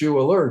 they issue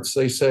alerts.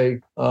 They say,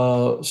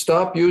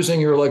 stop using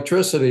your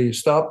electricity,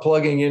 stop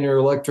plugging in your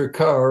electric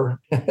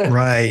car.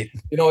 Right.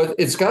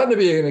 It's gotten to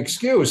be an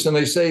excuse. And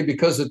they say,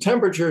 because the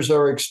temperatures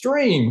are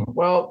extreme.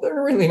 Well,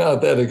 they're really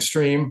not that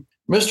extreme.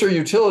 Mr.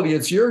 Utility,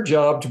 it's your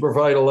job to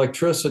provide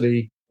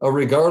electricity,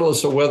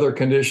 regardless of weather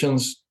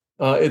conditions.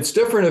 It's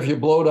different if you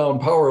blow down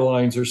power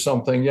lines or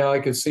something. Yeah, I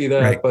could see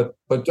that. Right.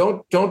 But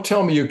don't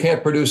tell me you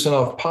can't produce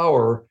enough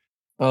power.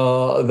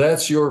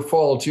 That's your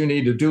fault. You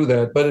need to do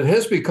that. But it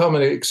has become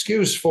an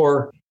excuse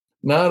for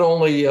not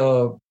only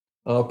power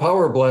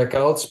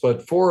blackouts,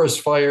 but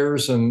forest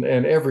fires and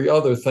every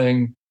other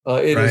thing.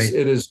 It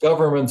is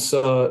government's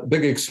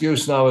big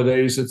excuse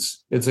nowadays.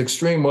 It's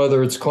extreme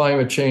weather. It's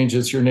climate change.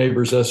 It's your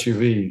neighbor's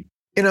SUV.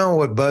 You know,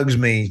 what bugs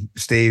me,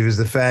 Steve, is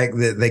the fact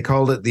that they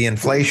called it the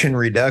Inflation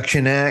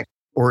Reduction Act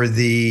or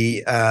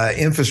the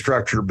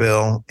infrastructure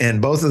bill,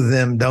 and both of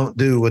them don't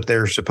do what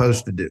they're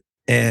supposed to do.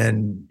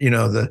 And,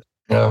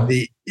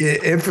 the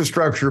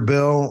infrastructure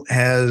bill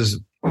has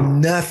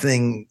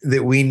nothing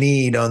that we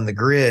need on the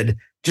grid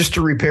just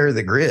to repair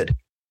the grid.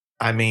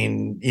 I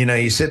mean,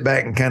 you sit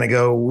back and kind of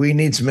go, we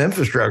need some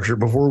infrastructure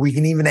before we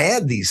can even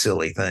add these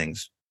silly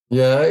things.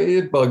 Yeah,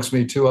 it bugs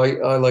me too.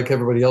 I like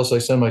everybody else, I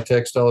send my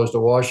tax dollars to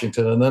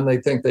Washington, and then they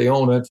think they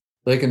own it.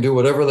 They can do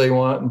whatever they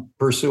want and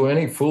pursue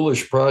any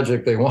foolish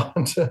project they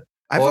want.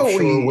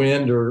 Offshore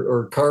wind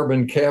or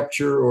carbon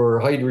capture or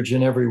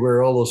hydrogen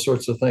everywhere, all those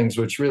sorts of things,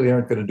 which really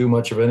aren't going to do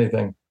much of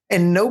anything.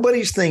 And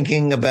nobody's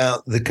thinking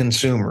about the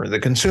consumer.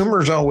 The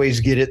consumers always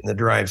get it in the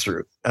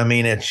drive-through. I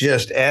mean, it's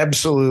just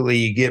absolutely,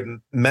 you get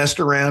messed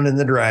around in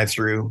the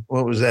drive-through.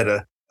 What was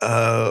that?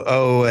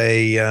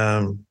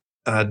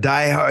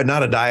 Die Hard,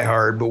 not a Die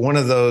Hard, but one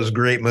of those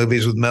great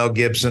movies with Mel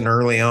Gibson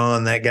early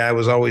on. That guy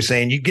was always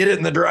saying, you get it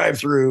in the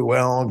drive-through.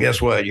 Well,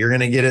 guess what? You're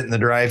going to get it in the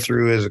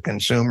drive-through as a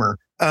consumer.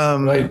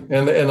 Right.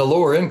 And the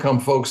lower income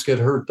folks get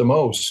hurt the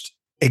most.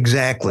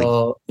 Exactly.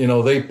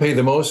 They pay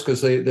the most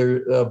because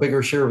a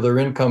bigger share of their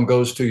income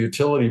goes to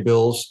utility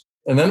bills.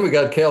 And then we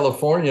got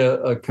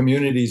California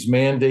communities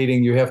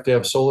mandating you have to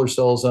have solar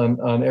cells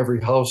on every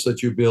house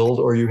that you build,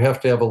 or you have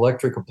to have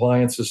electric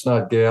appliances,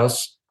 not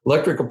gas.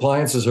 Electric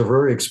appliances are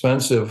very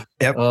expensive.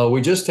 Yep.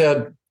 We just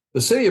had the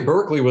city of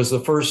Berkeley was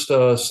the first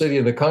city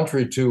in the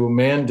country to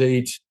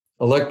mandate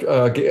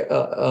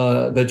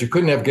that you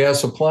couldn't have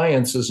gas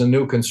appliances in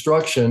new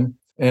construction.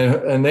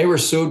 And they were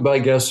sued by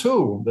guess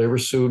who? They were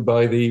sued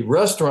by the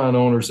restaurant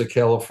owners of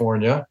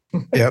California,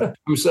 yep.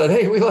 who said,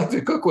 "Hey, we like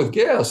to cook with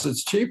gas.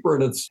 It's cheaper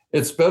and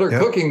it's better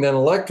cooking than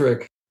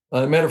electric."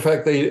 Matter of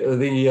fact,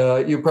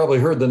 you probably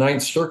heard the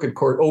Ninth Circuit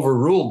Court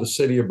overruled the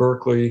city of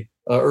Berkeley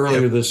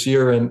earlier this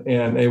year, and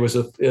it was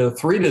a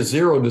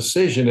 3-0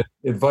 decision.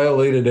 It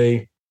violated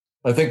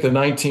I think the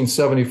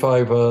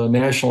 1975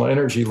 national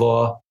energy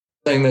law,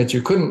 saying that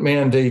you couldn't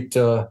mandate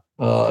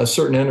a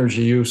certain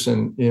energy use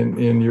in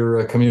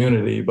your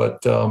community.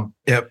 But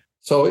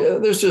so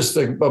there's just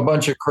a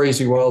bunch of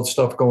crazy, wild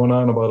stuff going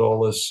on about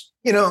all this.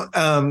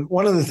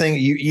 One of the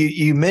things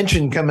you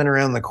mentioned coming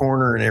around the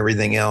corner and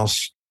everything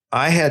else.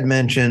 I had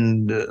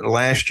mentioned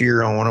last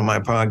year on one of my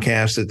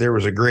podcasts that there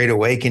was a great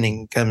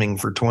awakening coming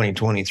for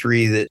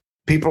 2023, that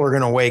people are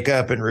going to wake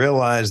up and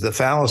realize the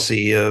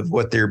fallacy of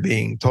what they're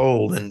being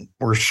told. And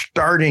we're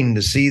starting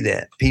to see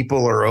that.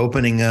 People are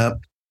opening up.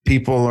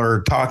 People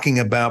are talking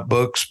about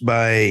books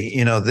by,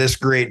 this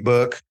great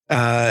book. For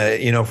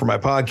my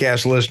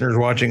podcast listeners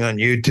watching on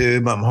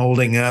YouTube, I'm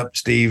holding up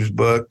Steve's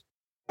book.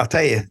 I'll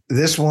tell you,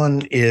 this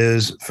one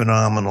is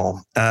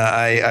phenomenal.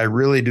 I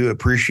really do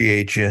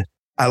appreciate you.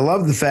 I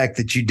love the fact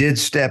that you did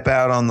step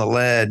out on the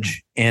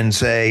ledge and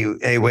say,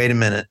 hey, wait a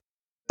minute.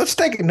 Let's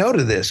take a note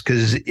of this,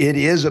 because it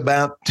is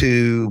about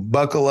to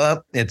buckle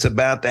up. It's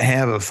about to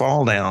have a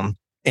fall down.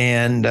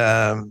 And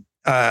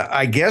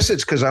I guess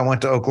it's because I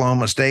went to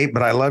Oklahoma State,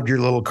 but I loved your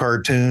little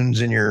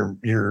cartoons and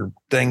your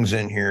things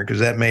in here, because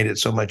that made it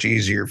so much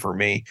easier for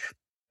me.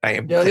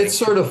 It's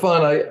sort of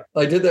fun.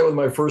 I did that with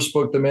my first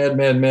book, The Mad,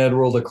 Mad, Mad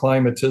World of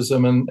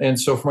Climatism. And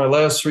so for my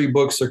last 3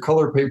 books, they're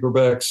color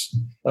paperbacks.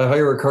 I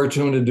hire a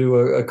cartoon to do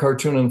a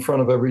cartoon in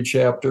front of every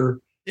chapter.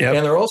 Yep.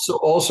 And there are also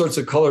all sorts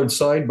of colored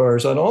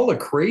sidebars on all the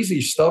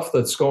crazy stuff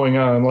that's going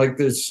on, like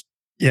this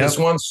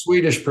one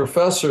Swedish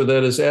professor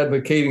that is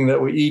advocating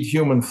that we eat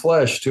human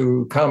flesh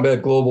to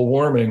combat global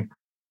warming.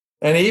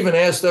 And he even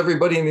asked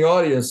everybody in the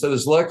audience at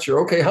his lecture,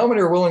 okay, how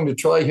many are willing to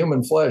try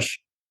human flesh?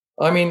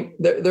 I mean,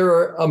 there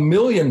are a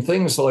million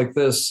things like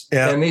this,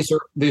 and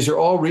these are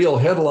all real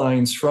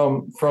headlines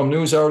from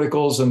news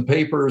articles and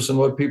papers and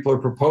what people are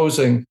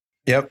proposing.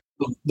 Yep,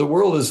 the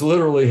world is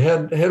literally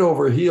head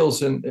over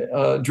heels and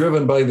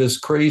driven by this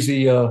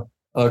crazy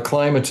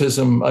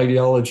climatism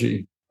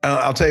ideology.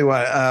 I'll tell you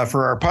what.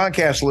 For our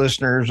podcast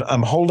listeners,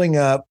 I'm holding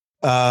up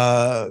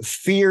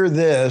Fear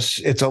This.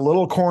 It's a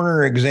little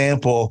corner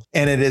example,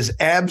 and it is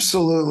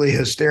absolutely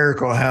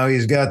hysterical how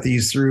he's got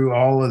these through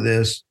all of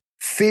this.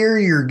 Fear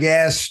your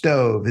gas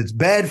stove. It's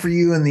bad for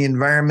you and the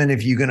environment.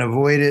 If you can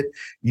avoid it,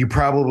 you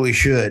probably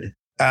should.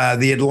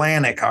 The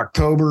Atlantic,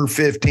 October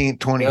 15th,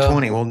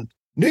 2020. Yeah. Well,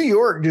 New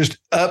York just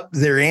upped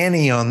their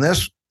ante on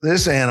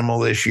this animal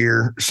this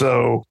year.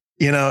 So,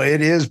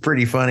 it is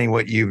pretty funny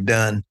what you've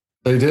done.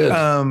 They did.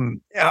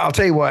 I'll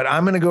tell you what,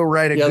 I'm going to go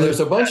write there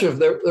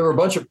were a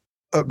bunch of.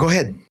 Go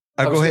ahead.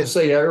 I was going to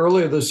say,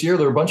 earlier this year,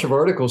 there were a bunch of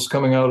articles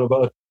coming out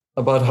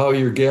about how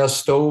your gas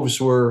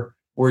stoves were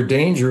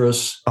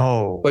dangerous.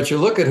 Oh, but you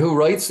look at who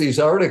writes these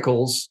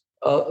articles,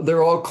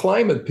 they're all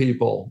climate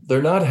people.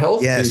 They're not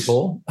health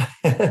people.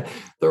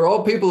 They're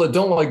all people that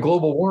don't like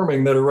global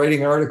warming that are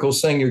writing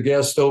articles saying your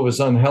gas stove is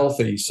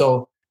unhealthy.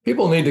 So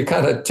people need to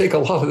kind of take a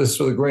lot of this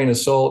with a grain of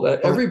salt.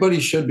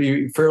 Everybody should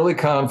be fairly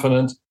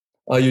confident.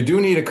 You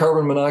do need a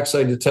carbon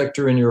monoxide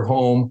detector in your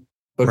home,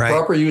 but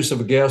proper use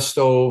of a gas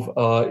stove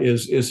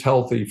is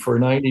healthy for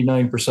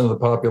 99% of the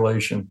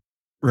population.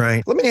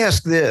 Right. Let me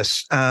ask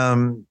this.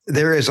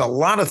 There is a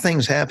lot of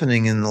things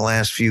happening in the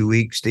last few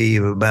weeks,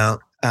 Steve, about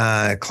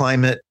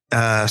climate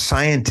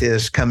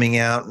scientists coming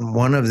out. And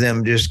one of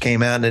them just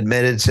came out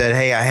and said,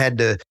 hey, I had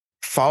to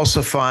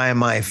falsify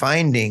my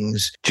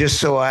findings just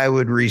so I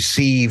would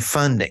receive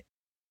funding.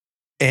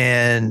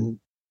 And,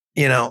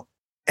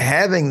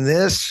 having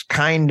this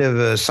kind of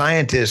a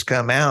scientist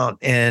come out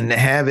and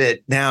have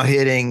it now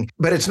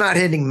but it's not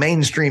hitting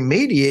mainstream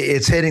media,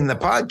 it's hitting the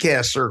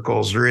podcast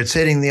circles, or it's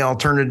hitting the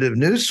alternative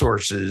news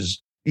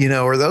sources,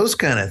 or those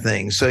kind of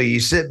things. So you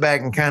sit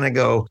back and kind of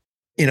go,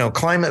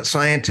 climate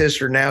scientists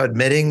are now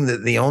admitting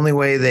that the only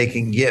way they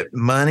can get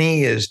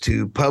money is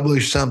to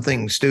publish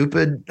something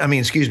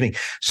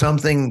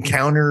something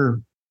counter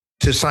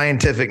to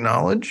scientific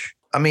knowledge.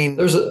 I mean,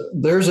 there's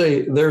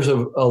a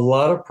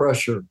lot of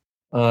pressure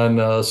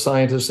on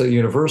scientists at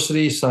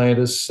university,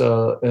 scientists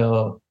that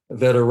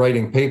are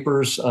writing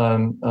papers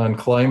on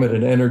climate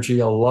and energy,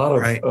 a lot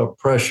of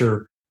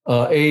pressure.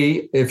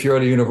 If you're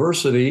at a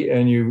university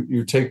and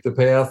you take the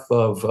path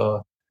of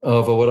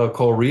what I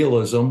call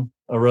realism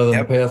rather than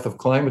the path of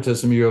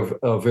climatism, you have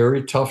a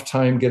very tough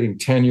time getting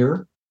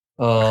tenure.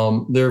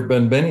 There have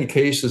been many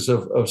cases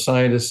of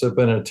scientists that have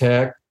been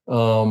attacked.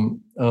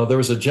 There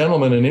was a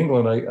gentleman in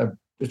England,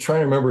 trying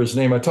to remember his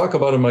name. I talk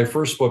about in my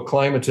first book,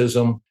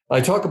 Climatism.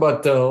 I talk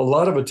about a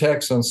lot of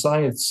attacks on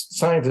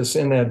scientists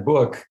in that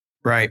book.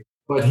 Right.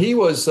 But he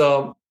was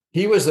the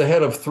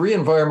head of 3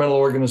 environmental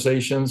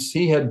organizations.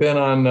 He had been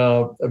on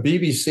a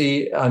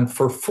BBC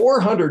for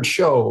 400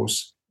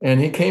 shows. And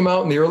he came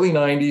out in the early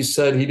 90s,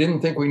 said he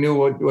didn't think we knew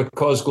what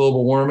caused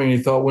global warming. He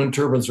thought wind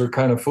turbines were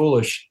kind of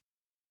foolish.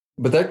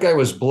 But that guy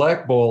was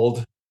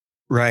blackballed.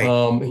 Right.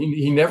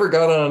 He never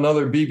got on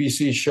another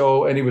BBC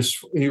show, and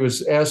he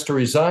was asked to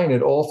resign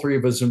at all 3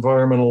 of his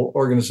environmental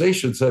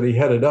organizations that he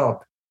headed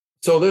up.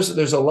 So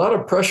there's a lot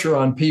of pressure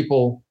on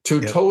people to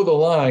toe the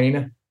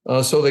line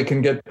so they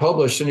can get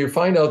published. And you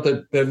find out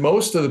that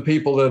most of the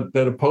people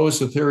that oppose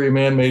the theory of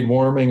man-made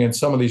warming and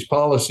some of these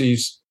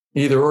policies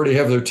either already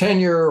have their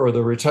tenure, or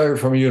they're retired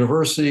from a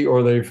university,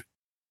 or they've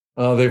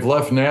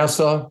left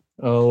NASA,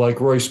 like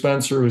Roy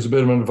Spencer, who's a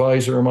bit of an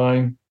advisor of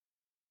mine.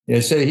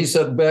 He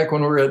said back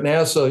when we were at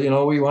NASA,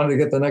 we wanted to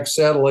get the next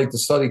satellite to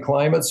study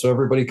climate, so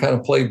everybody kind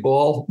of played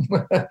ball.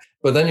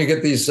 But then you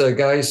get these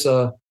guys.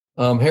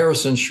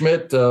 Harrison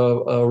Schmidt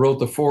wrote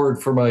the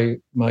foreword for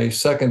my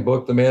second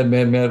book, The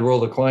Mad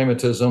World of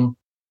Climatism.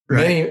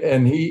 Right.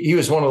 And he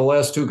was one of the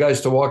last 2 guys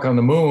to walk on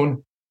the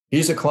moon.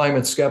 He's a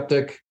climate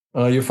skeptic.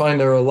 You find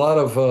there are a lot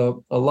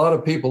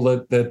of people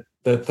that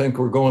think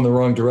we're going the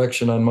wrong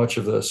direction on much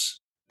of this.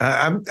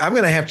 I'm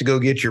going to have to go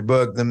get your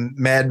book, The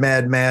Mad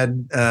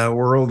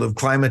World of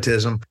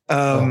Climatism.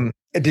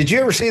 Did you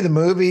ever see the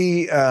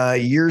movie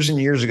years and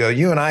years ago?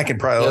 You and I could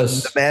probably,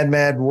 yes. The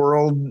Mad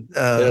World.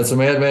 It's a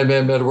Mad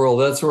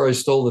World. That's where I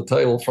stole the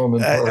title from.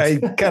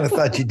 I kind of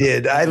thought you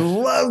did. I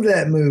love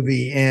that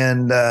movie.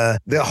 And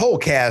the whole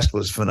cast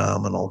was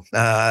phenomenal.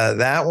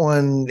 That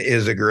one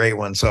is a great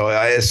one. So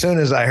as soon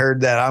as I heard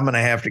that, I'm going to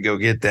have to go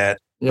get that.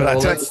 Yeah,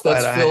 but that's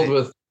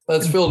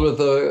filled with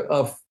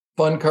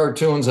fun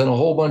cartoons and a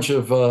whole bunch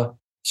of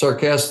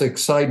sarcastic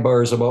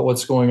sidebars about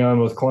what's going on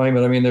with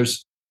climate. I mean,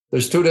 there's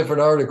 2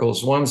 different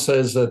articles. One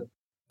says that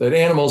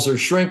animals are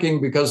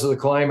shrinking because of the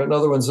climate.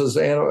 Another one says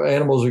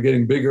animals are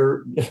getting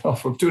bigger,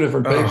 from 2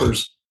 different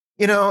papers.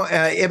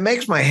 It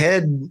makes my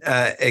head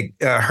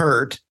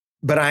hurt,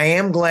 but I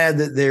am glad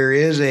that there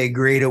is a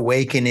great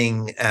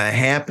awakening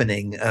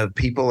happening of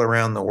people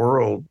around the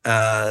world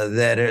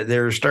that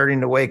they're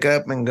starting to wake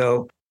up and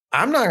go,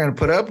 I'm not going to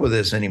put up with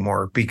this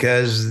anymore,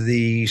 because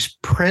the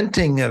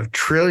printing of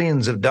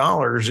trillions of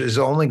dollars is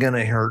only going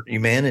to hurt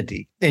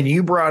humanity. And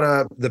you brought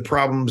up the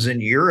problems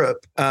in Europe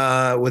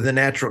with the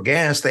natural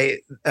gas.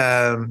 They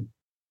BSF-AF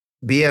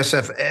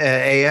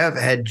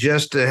had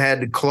just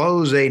had to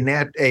close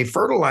a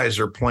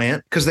fertilizer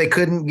plant because they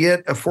couldn't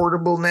get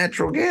affordable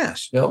natural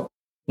gas. Yep.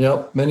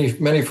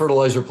 Many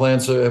fertilizer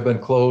plants have been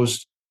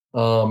closed.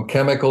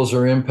 Chemicals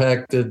are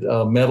impacted.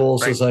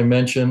 Metals, right, as I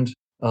mentioned.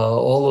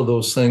 All of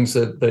those things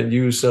that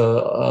use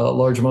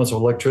large amounts of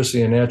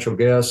electricity and natural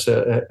gas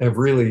have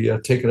really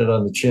taken it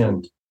on the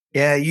chin.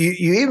 Yeah,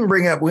 you even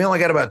bring up, we only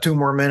got about 2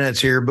 more minutes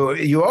here,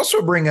 but you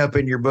also bring up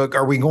in your book,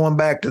 are we going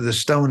back to the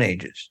Stone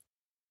Ages?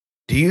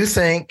 Do you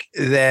think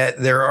that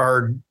there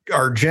are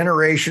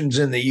generations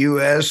in the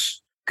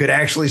U.S. could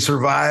actually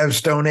survive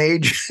Stone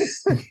Age?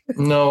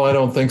 No, I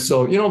don't think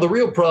so. The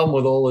real problem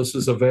with all this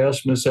is a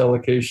vast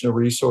misallocation of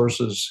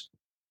resources.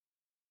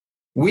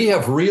 We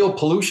have real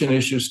pollution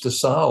issues to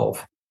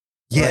solve.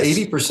 Yes.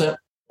 80%,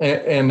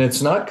 and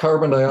it's not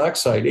carbon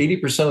dioxide.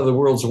 80% of the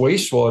world's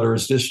wastewater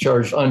is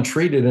discharged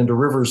untreated into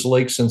rivers,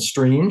 lakes, and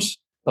streams.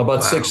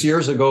 About 6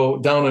 years ago,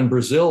 down in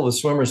Brazil, the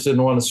swimmers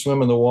didn't want to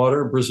swim in the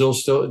water.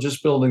 Brazil's still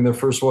just building their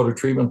first water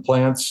treatment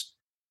plants.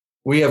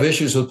 We have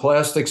issues with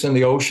plastics in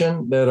the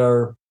ocean that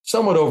are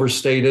somewhat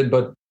overstated,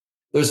 but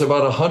there's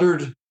about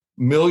 100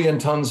 million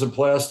tons of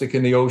plastic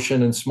in the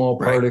ocean in small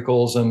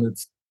particles, and it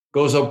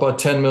goes up about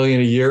 10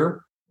 million a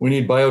year. We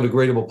need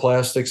biodegradable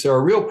plastics. There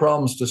are real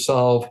problems to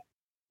solve.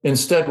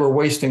 Instead, we're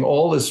wasting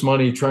all this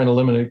money trying to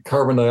eliminate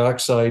carbon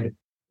dioxide,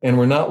 and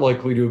we're not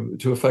likely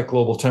to affect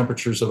global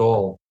temperatures at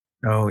all.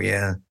 Oh,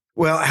 yeah.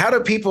 Well, how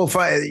do people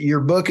find your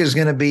book? Is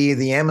going to be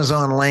the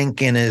Amazon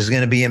link and is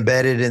going to be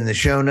embedded in the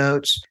show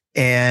notes.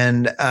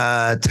 And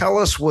tell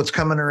us what's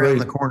coming around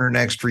the corner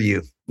next for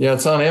you. Yeah,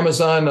 it's on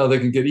Amazon. They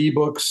can get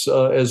ebooks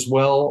as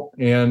well.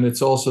 And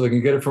it's also, they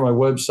can get it from my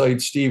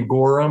website, Steve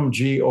Gorham,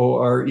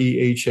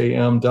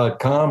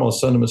 GOREHAM.com. I'll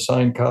send them a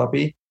signed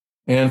copy.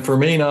 And for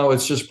me now,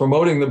 it's just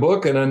promoting the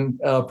book and then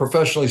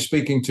professionally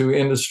speaking to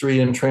industry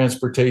and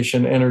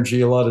transportation,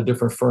 energy, a lot of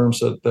different firms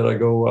that I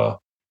go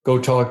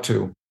talk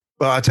to.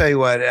 Well, I'll tell you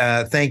what,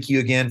 thank you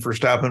again for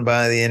stopping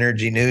by the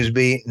Energy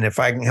Newsbeat. And if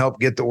I can help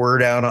get the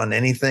word out on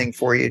anything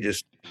for you,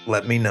 just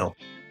let me know.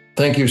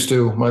 Thank you,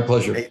 Stu. My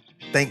pleasure. Hey,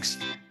 thanks.